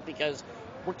talked about because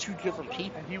we're two different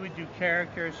people. And he would do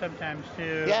characters sometimes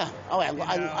too. Yeah. Oh,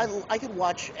 I could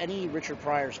watch any Richard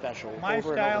Pryor special. My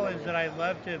over style and over is that I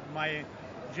love my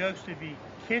jokes to be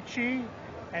kitschy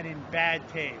and in bad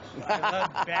taste. I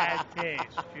love bad taste,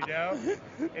 you know?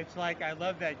 It's like I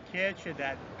love that kitsch and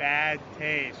that bad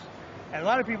taste. And a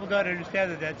lot of people don't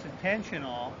understand that that's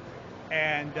intentional.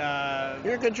 And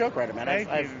you're a good joke writer, man.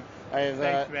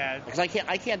 Thanks, man. Because I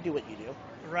can't do what you do.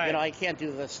 Right. You know, I can't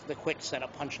do the quick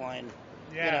setup punchline.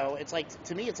 Yeah. You know, it's like,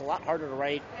 to me, it's a lot harder to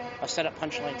write a setup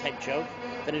punchline type joke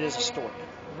than it is a story.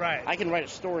 Right. I can write a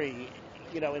story,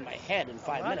 you know, in my head in 5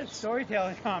 minutes. A lot of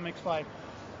storytelling comics, like,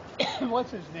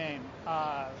 what's his name?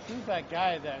 Who's that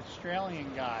guy, that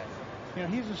Australian guy? You know,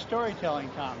 he's a storytelling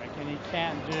comic, and he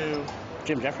can't do...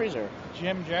 Jim Jeffries, or?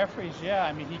 Jim Jeffries, yeah.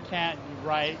 I mean, he can't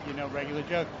write, you know, regular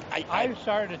jokes. I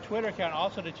started a Twitter account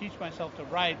also to teach myself to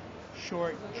write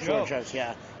short jokes. Short jokes,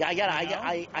 yeah. Yeah,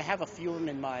 I have a few of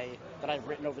them that I've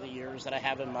written over the years that I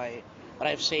have that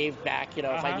I've saved back, you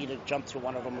know, if I need to jump to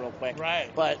one of them real quick. Right.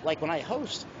 But, like, when I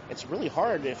host, it's really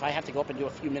hard if I have to go up and do a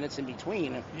few minutes in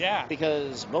between. Yeah.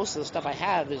 Because most of the stuff I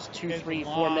have is 2, 3,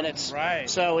 4 minutes. Right.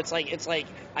 So it's like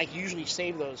I usually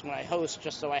save those when I host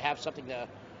just so I have something to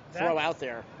throw out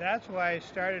there. That's why I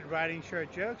started writing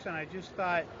short jokes, and I just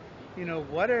thought, you know,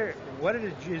 what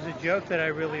is a joke that I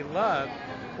really love?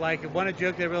 Like, a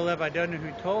joke that I really love, I don't know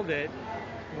who told it,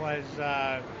 was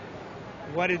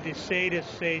what did the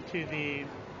sadist say to the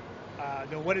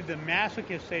what did the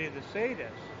masochist say to the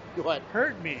sadist? What?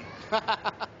 Hurt me.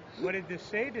 What did the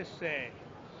sadist say?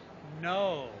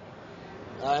 No.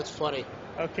 That's funny.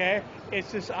 Okay?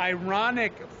 It's this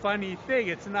ironic, funny thing.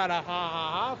 It's not a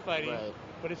ha-ha-ha funny, right.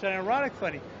 But it's an ironic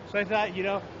funny. So I thought, you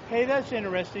know, hey, that's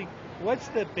interesting. What's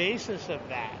the basis of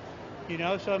that? You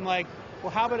know, so I'm like, well,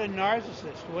 how about a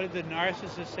narcissist? What did the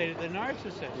narcissist say to the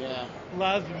narcissist? Yeah.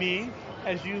 Love me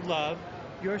as you love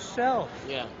yourself.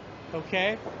 Yeah.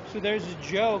 Okay? So there's a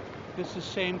joke that's the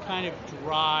same kind of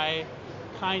dry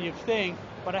kind of thing,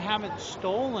 but I haven't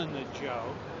stolen the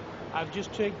joke. I've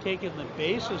just taken the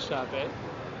basis of it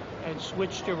and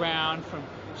switched around from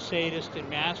sadist and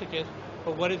masochist.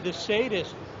 But what did the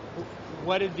sadist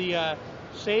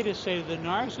say to the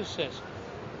narcissist?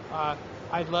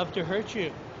 I'd love to hurt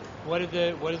you. What did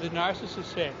the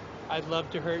narcissist say? I'd love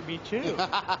to hurt me too.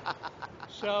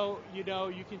 So, you know,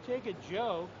 you can take a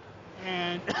joke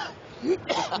and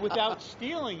without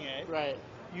stealing it, right.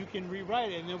 You can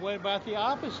rewrite it. And then what about the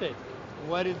opposite?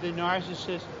 What did the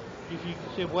narcissist, if you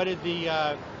say, what did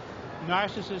the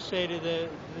narcissist say to the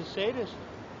sadist?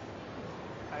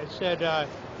 I said,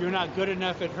 you're not good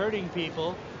enough at hurting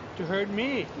people to hurt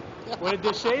me. What did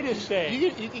the sadist say?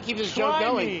 You can keep this joke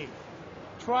going.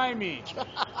 Try me.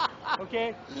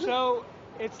 Okay? So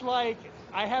it's like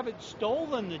I haven't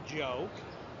stolen the joke,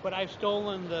 but I've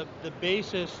stolen the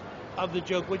basis of the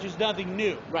joke, which is nothing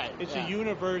new. Right. It's a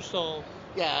universal.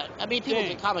 Yeah. I mean, people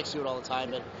in comics do it all the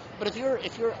time, but if you're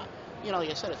you know,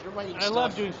 like I said, if you're writing stuff... I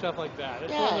love doing stuff like that.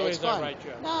 It's one of the ways I write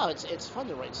jokes. No, it's fun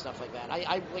to write stuff like that.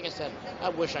 I like I said, I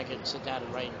wish I could sit down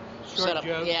and write short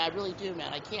jokes. Yeah, I really do,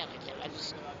 man. I can't.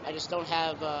 I just don't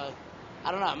have... I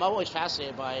don't know. I'm always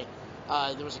fascinated by...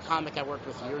 there was a comic I worked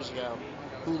with years ago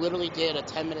who literally did a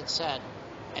 10-minute set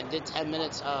and did 10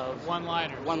 minutes of...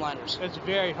 One-liners. It's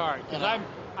very hard, because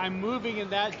I'm moving in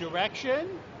that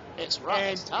direction... It's rough.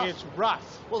 And it's tough. It's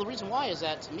rough. Well, the reason why is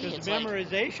that, to me, it's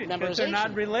memorization. Like because they're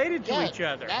not related to each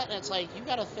other. That, and it's like, you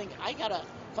got to think,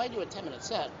 if I do a 10-minute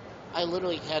set, I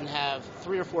literally can have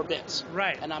 3 or 4 bits.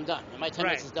 Right. And I'm done. And my 10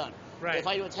 minutes is done. Right. If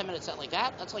I do a 10-minute set like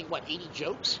that, that's like, what, 80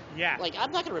 jokes? Yeah. Like,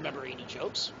 I'm not going to remember 80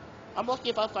 jokes. I'm lucky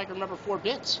if I can remember 4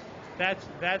 bits. That's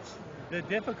the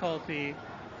difficulty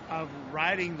of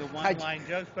writing the one-line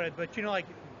jokes. But you know, like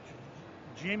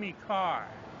Jimmy Carr.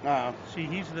 See,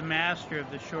 he's the master of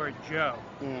the short joke,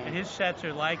 and his sets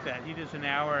are like that. He does an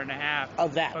hour and a half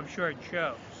of short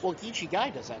jokes. Well, Geechee Guy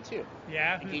does that too.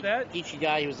 Yeah, who's that? Geechee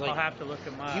Guy, he was like... I'll have to look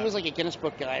him up. He was like a Guinness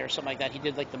Book guy or something like that. He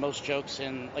did like the most jokes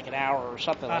in like an hour or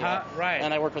something like that. Right.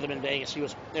 And I worked with him in Vegas.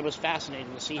 It was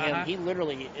fascinating to see him. He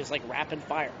literally is like rapid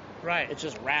fire. Right. It's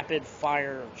just rapid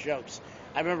fire jokes.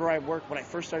 I remember when I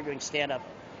first started doing stand-up,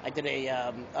 I did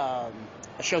a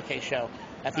showcase show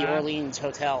at the Orleans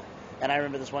Hotel. And I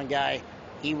remember this one guy,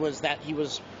 he wrote and it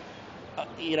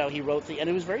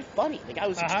was very funny. The guy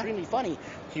was extremely funny.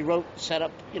 He wrote, set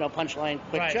up, punchline,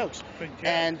 quick jokes.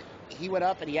 And he went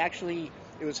up and he actually,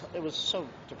 it was so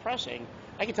depressing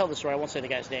I can tell the story. I won't say the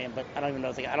guy's name, but I don't even know.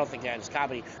 I don't think the guy does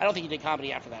comedy. I don't think he did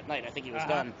comedy after that night. I think he was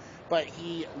done. But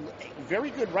very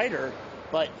good writer,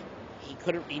 but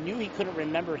he knew he couldn't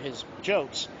remember his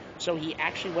jokes, so he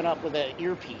actually went up with an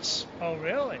earpiece. Oh,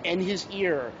 really? In his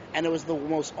ear, and it was the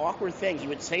most awkward thing. He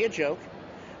would say a joke,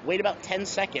 wait about 10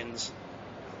 seconds,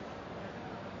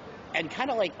 and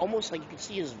kind of like almost like you could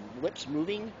see his lips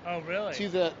moving. Oh, really? To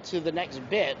the next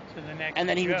bit. To the next. And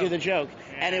then he would do the joke,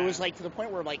 yeah. and it was like to the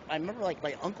point where like I remember like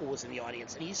my uncle was in the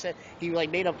audience, and he said he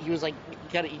like made up. He was like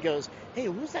he goes, hey,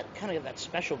 who's that kind of that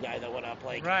special guy that went up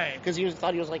like? Right. Because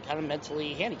thought he was like kind of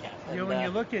mentally handicapped. And, when you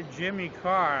look at Jimmy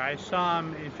Carr, I saw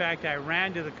him. In fact, I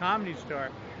ran to the Comedy Store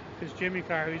because Jimmy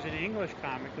Carr, who's an English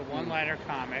comic, a one-liner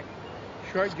comic,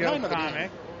 short joke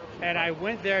comic, and I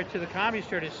went there to the Comedy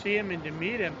Store to see him and to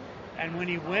meet him. And when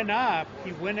he went up,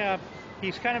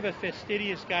 he's kind of a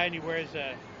fastidious guy, and he wears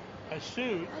a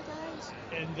suit.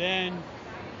 And then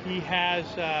he has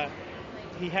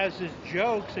his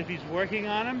jokes, if he's working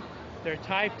on them, they're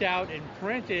typed out and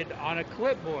printed on a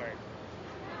clipboard.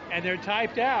 And they're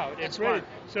typed out and printed.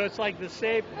 So it's like the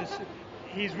same.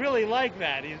 He's really like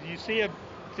that. You see him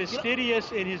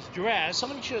fastidious in his dress.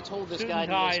 Somebody should have told this guy.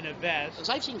 Tie and a vest. Because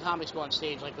I've seen comics go on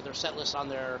stage like with their set list on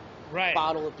their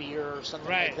bottle of beer or something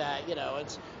like that.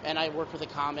 And I worked with a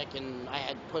comic, and I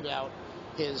had put out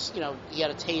his. He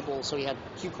had a table, so he had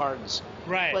cue cards.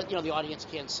 Right. But the audience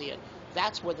can't see it.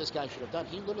 That's what this guy should have done.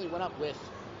 He literally went up with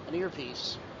an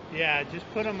earpiece. Yeah, just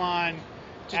put him on.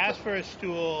 Ask for a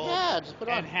stool. Yeah, just put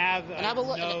it on. And have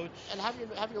notes. And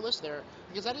have your list there,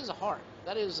 because that is hard.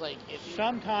 That is like.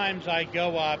 Sometimes I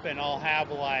go up and I'll have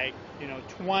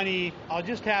 20. I'll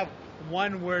just have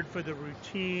one word for the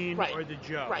routine or the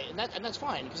joke. Right, and that's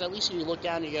fine, because at least you look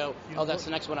down and you go, that's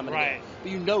the next one I'm going to do.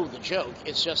 But you know the joke.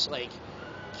 It's just like,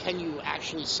 can you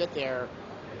actually sit there?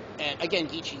 And again,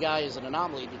 Geechee Guy is an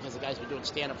anomaly because the guy's been doing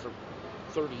stand-up for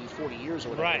 30, 40 years or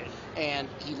whatever. Right. And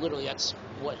he literally, that's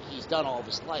what he's done all of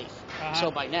his life. So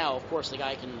by now, of course, the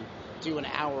guy can do an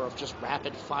hour of just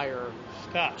rapid fire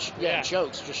stuff.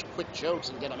 Jokes, just quick jokes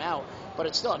and get them out. But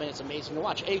it's still, it's amazing to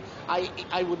watch.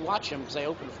 I would watch him because I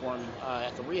opened for him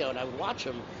at the Rio, and I would watch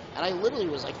him, and I literally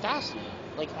was like fascinated.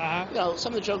 Like,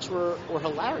 some of the jokes were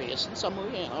hilarious, and some were,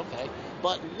 okay.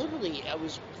 But literally, I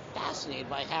was fascinated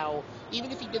by how,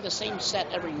 even if he did the same set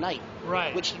every night,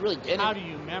 which he really did. How do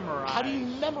you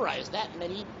memorize that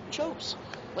many jokes?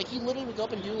 Like, he literally would go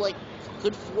up and do like a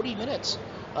good 40 minutes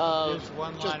of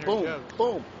just boom, jokes.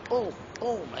 Boom, boom,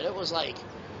 boom, and it was like,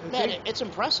 it's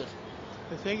impressive.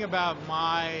 The thing about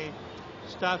my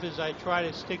stuff is I try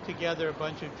to stick together a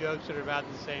bunch of jokes that are about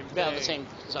the same thing. Yeah, the same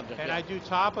subject. And I do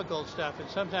topical stuff, and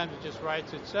sometimes it just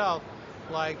writes itself.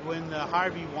 Like when the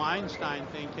Harvey Weinstein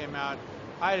thing came out,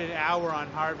 I had an hour on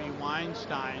Harvey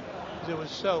Weinstein because it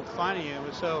was so funny. I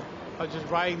was just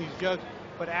writing these jokes.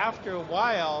 But after a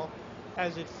while,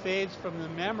 as it fades from the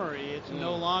memory, it's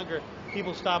no longer,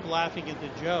 people stop laughing at the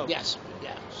joke. Yes,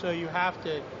 yeah. So you have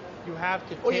to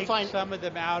take some of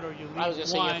them out, or you leave one. I was going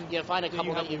to say, you find a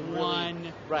couple that you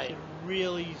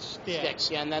really sticks.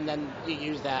 Yeah, and then you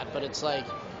use that. But it's like,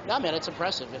 no, man, it's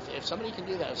impressive. If somebody can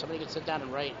do that, if somebody can sit down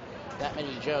and write that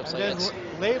many jokes. And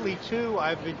then lately, too,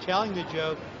 I've been telling the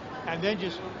joke and then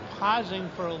just pausing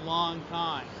for a long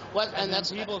time. And then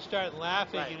people start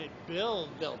laughing, and it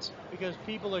builds. Because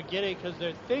people are getting it because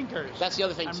they're thinkers. That's the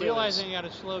other thing, I'm realizing you got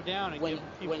to slow down and give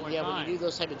people more time. When you do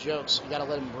those type of jokes, you got to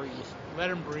let them breathe. Let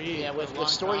them breathe. Yeah, with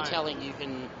storytelling, you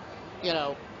can,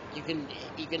 you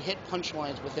can hit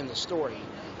punchlines within the story,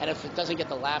 and if it doesn't get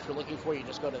the laugh you're looking for, you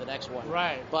just go to the next one.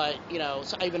 Right. But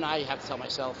so even I have to tell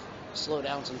myself, slow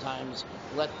down sometimes.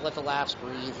 Let the laughs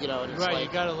breathe. And it's like,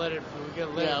 you gotta let it.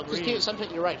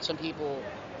 Breathe. You're right. Some people,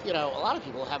 a lot of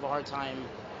people have a hard time.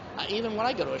 Even when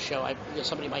I go to a show,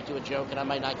 somebody might do a joke and I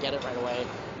might not get it right away,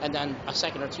 and then a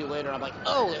second or two later, I'm like,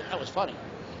 oh, that was funny.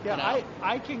 Yeah,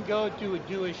 I can go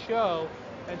do a show,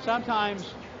 and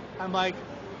sometimes I'm like,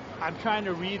 I'm trying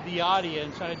to read the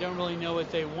audience, and I don't really know what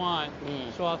they want,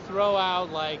 so I'll throw out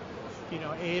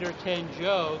 8 or 10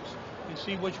 jokes and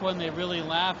see which one they really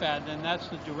laugh at, and then that's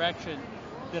the direction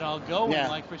that I'll go in.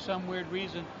 Like, for some weird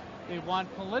reason, they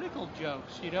want political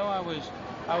jokes. I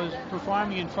was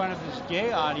performing in front of this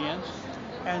gay audience,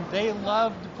 and they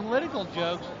loved political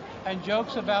jokes and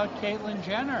jokes about Caitlyn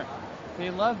Jenner. They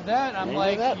loved that. I'm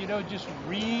like, just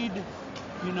read,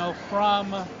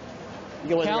 from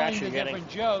telling the different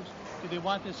jokes. Do they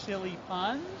want the silly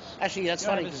puns? Actually, that's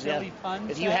funny because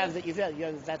if you have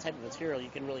that type of material, you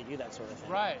can really do that sort of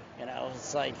thing. Right.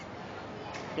 It's like,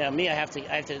 me, I have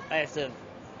to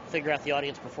figure out the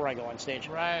audience before I go on stage.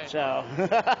 Right. So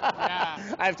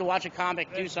Yeah. I have to watch a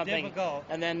comic do It's something difficult.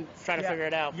 and then try to figure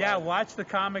it out. Yeah, but, watch the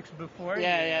comics before.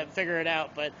 yeah, figure it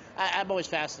out. But I'm always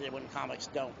fascinated when comics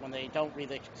when they don't read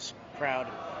the crowd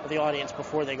or the audience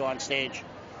before they go on stage.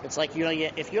 It's like,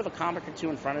 if you have a comic or two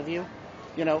in front of you,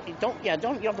 you don't have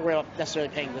to worry about necessarily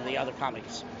paying to the other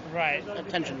comics. Right.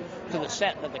 Attention to the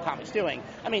set that the comic's doing.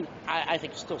 I mean, I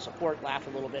think still support, laugh a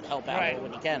little bit, help out a little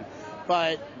when you can,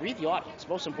 but read the audience.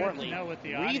 Most importantly, know what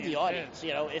the read the audience.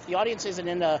 is. If the audience isn't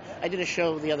into, I did a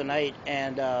show the other night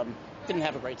and didn't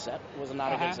have a great set. It was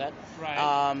not a good set. Right.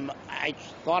 I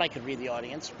thought I could read the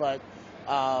audience, but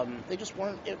they just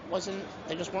weren't.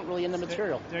 They just weren't really into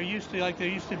material. There used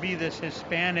to be this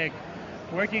Hispanic,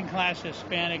 working class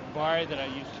Hispanic bar that I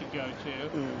used to go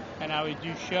to, and I would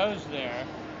do shows there.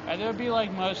 And there would be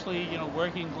like mostly,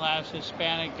 working class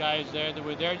Hispanic guys there that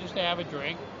were there just to have a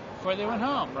drink before they went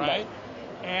home, right?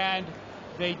 And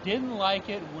they didn't like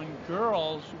it when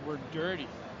girls were dirty.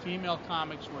 Female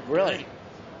comics were dirty.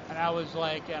 And I was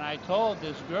like, and I told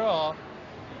this girl,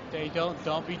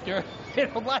 don't be dirty. They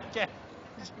don't like it.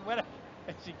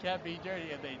 She can't be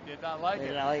dirty, and they did not like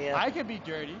it. I could be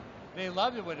dirty. They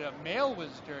loved it when a male was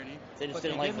dirty, but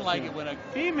they didn't like it when a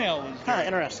female was dirty. Kind of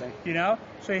interesting.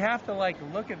 So you have to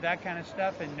look at that kind of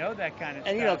stuff and know that kind of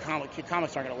stuff. And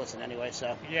comics aren't going to listen anyway,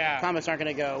 so yeah, comics aren't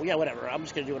going to go, yeah, whatever. I'm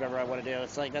just going to do whatever I want to do.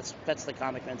 It's like that's the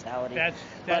comic mentality. But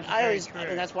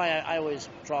that's why I always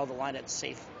draw the line at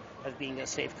safe, as being a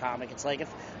safe comic. It's like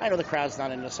if I know the crowd's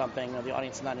not into something or the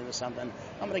audience is not into something,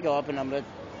 I'm going to go up and I'm going to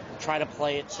try to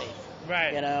play it safe.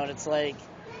 Right. And it's like,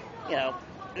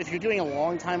 if you're doing a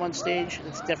long time on stage,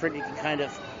 it's different. You can kind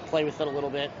of play with it a little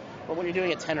bit. But when you're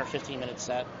doing a 10 or 15 minute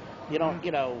set, you don't,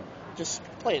 just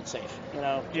play it safe.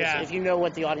 If you know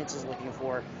what the audience is looking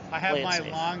for, I have my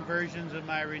long versions of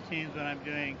my routines when I'm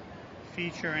doing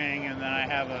featuring, and then I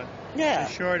have a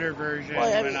shorter version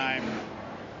when I'm.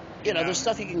 There's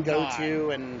stuff you can go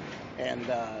to and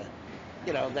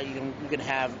that you can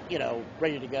have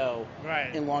ready to go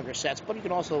in longer sets. But you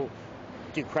can also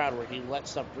do crowd work. You let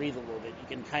stuff breathe a little bit.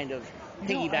 You can kind of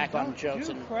piggyback on jokes.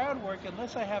 I don't do crowd work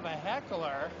unless I have a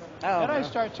heckler. Then I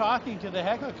start talking to the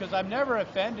heckler because I'm never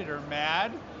offended or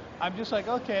mad. I'm just like,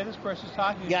 okay, this person's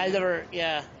talking to me.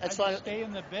 That's I just stay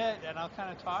in the bit and I'll kind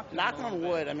of talk to them. Knock on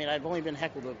wood. I mean, I've only been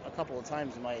heckled a couple of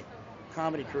times in my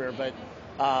comedy career, but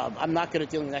I'm not good at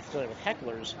dealing necessarily with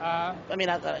hecklers. I mean,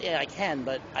 I can,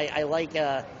 but I like,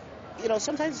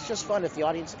 sometimes it's just fun if the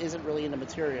audience isn't really into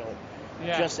material.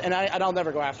 Yeah. And I'll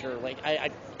never go after, I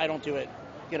don't do it,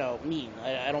 mean.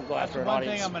 I don't go after an audience.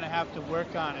 One thing I'm going to have to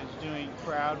work on is doing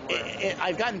crowd work.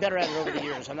 I've gotten better at it over the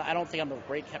years. I don't think I'm a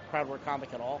great crowd work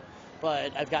comic at all,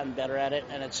 but I've gotten better at it,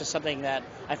 and it's just something that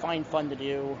I find fun to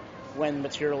do when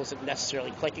material isn't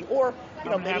necessarily clicking. Or,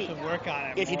 maybe have to work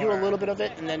on it if you do a little bit of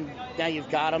it, and then now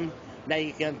you've got them, now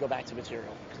you can go back to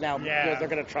material. Now they're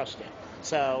going to trust you.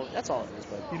 So that's all it is.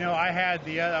 But.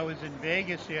 I was in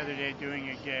Vegas the other day doing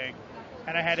a gig,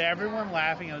 and I had everyone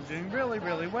laughing. I was doing really,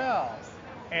 really well.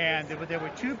 And there were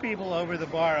two people over the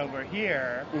bar over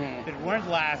here that weren't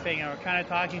laughing and were kind of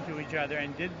talking to each other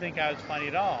and didn't think I was funny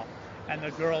at all. And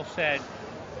the girl said,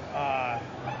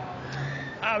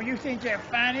 oh, you think you're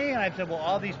funny? And I said, well,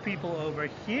 all these people over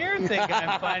here think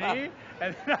I'm funny.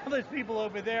 And then all those people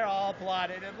over there all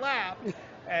applauded and laughed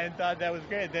and thought that was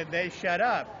great. Then they shut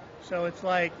up. So it's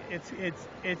like,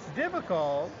 it's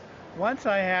difficult. Once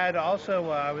I had also,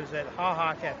 I was at Ha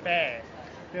Ha Cafe.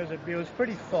 It was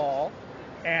pretty full,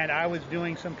 and I was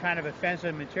doing some kind of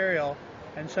offensive material,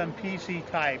 and some PC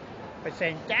type was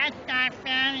saying, that's not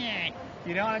funny.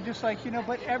 And I'm just like,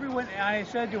 but everyone, and I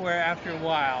said to her after a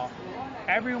while,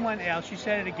 everyone else, she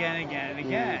said it again and again and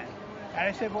again. And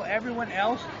I said, well, everyone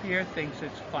else here thinks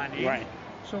it's funny. Right.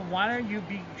 So why don't you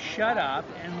shut up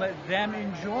and let them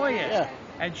enjoy it? Yeah.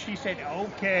 And she said,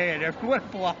 okay, and everyone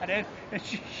applauded, and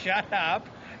she shut up.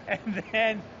 And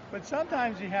then, but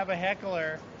sometimes you have a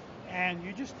heckler, and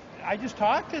I just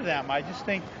talk to them. I just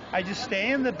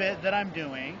stay in the bit that I'm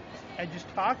doing, and just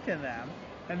talk to them,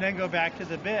 and then go back to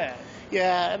the bit.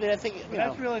 Yeah, I mean, I think,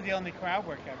 That's really the only crowd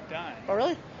work I've done. Oh,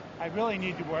 really? I really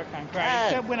need to work on crowd,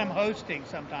 except when I'm hosting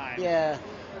sometimes. Yeah.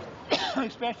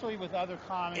 Especially with other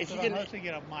comics, if I'm hosting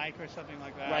at a mic or something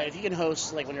like that. Right, if you can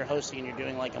host, when you're hosting and you're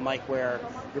doing, a mic where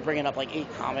you're bringing up, 8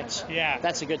 comics,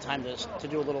 that's a good time to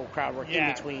do a little crowd work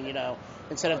in between,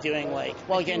 instead of doing,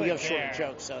 again, you have shorter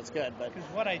jokes, so it's good. But because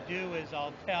what I do is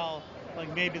I'll tell,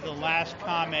 maybe the last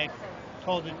comic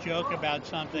told a joke about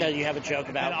something. That you have a joke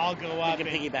about. And I'll go up you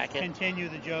can and piggyback it. continue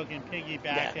the joke and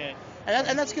piggyback it.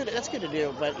 And that's good. That's good to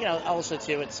do. But also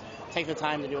too, it's take the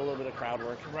time to do a little bit of crowd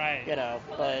work. Right.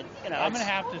 But I'm gonna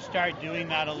have to start doing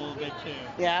that a little bit too.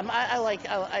 Yeah,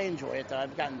 I enjoy it though.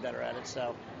 I've gotten better at it.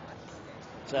 So.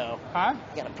 Huh?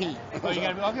 You gotta pee. Oh, you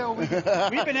gotta. Okay. Well,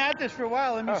 we've been at this for a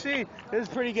while. Let me see. This is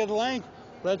pretty good length.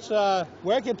 Let's.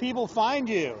 Where can people find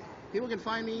you? People can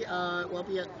find me. I'll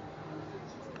be at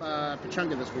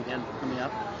Pechanga this weekend coming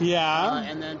up. Yeah.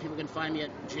 And then people can find me at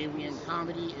J Wieand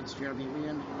Comedy. It's Jeremy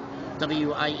Wieand,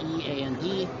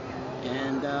 Wieand.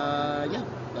 And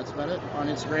that's about it. On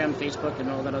Instagram, Facebook, and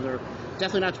all that other.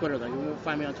 Definitely not Twitter though. You won't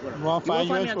find me on Twitter. Won't find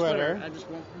you on Twitter. I just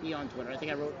won't be on Twitter. I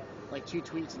think I wrote like 2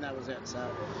 tweets and that was it. So.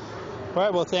 All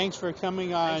right. Well, thanks for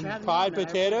coming on Pod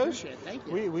Potatoes. Really Thank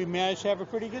you. We managed to have a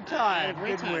pretty good time.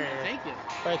 Great time. Thank you.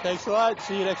 All right. Thanks a lot.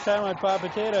 See you next time on Pod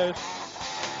Potatoes.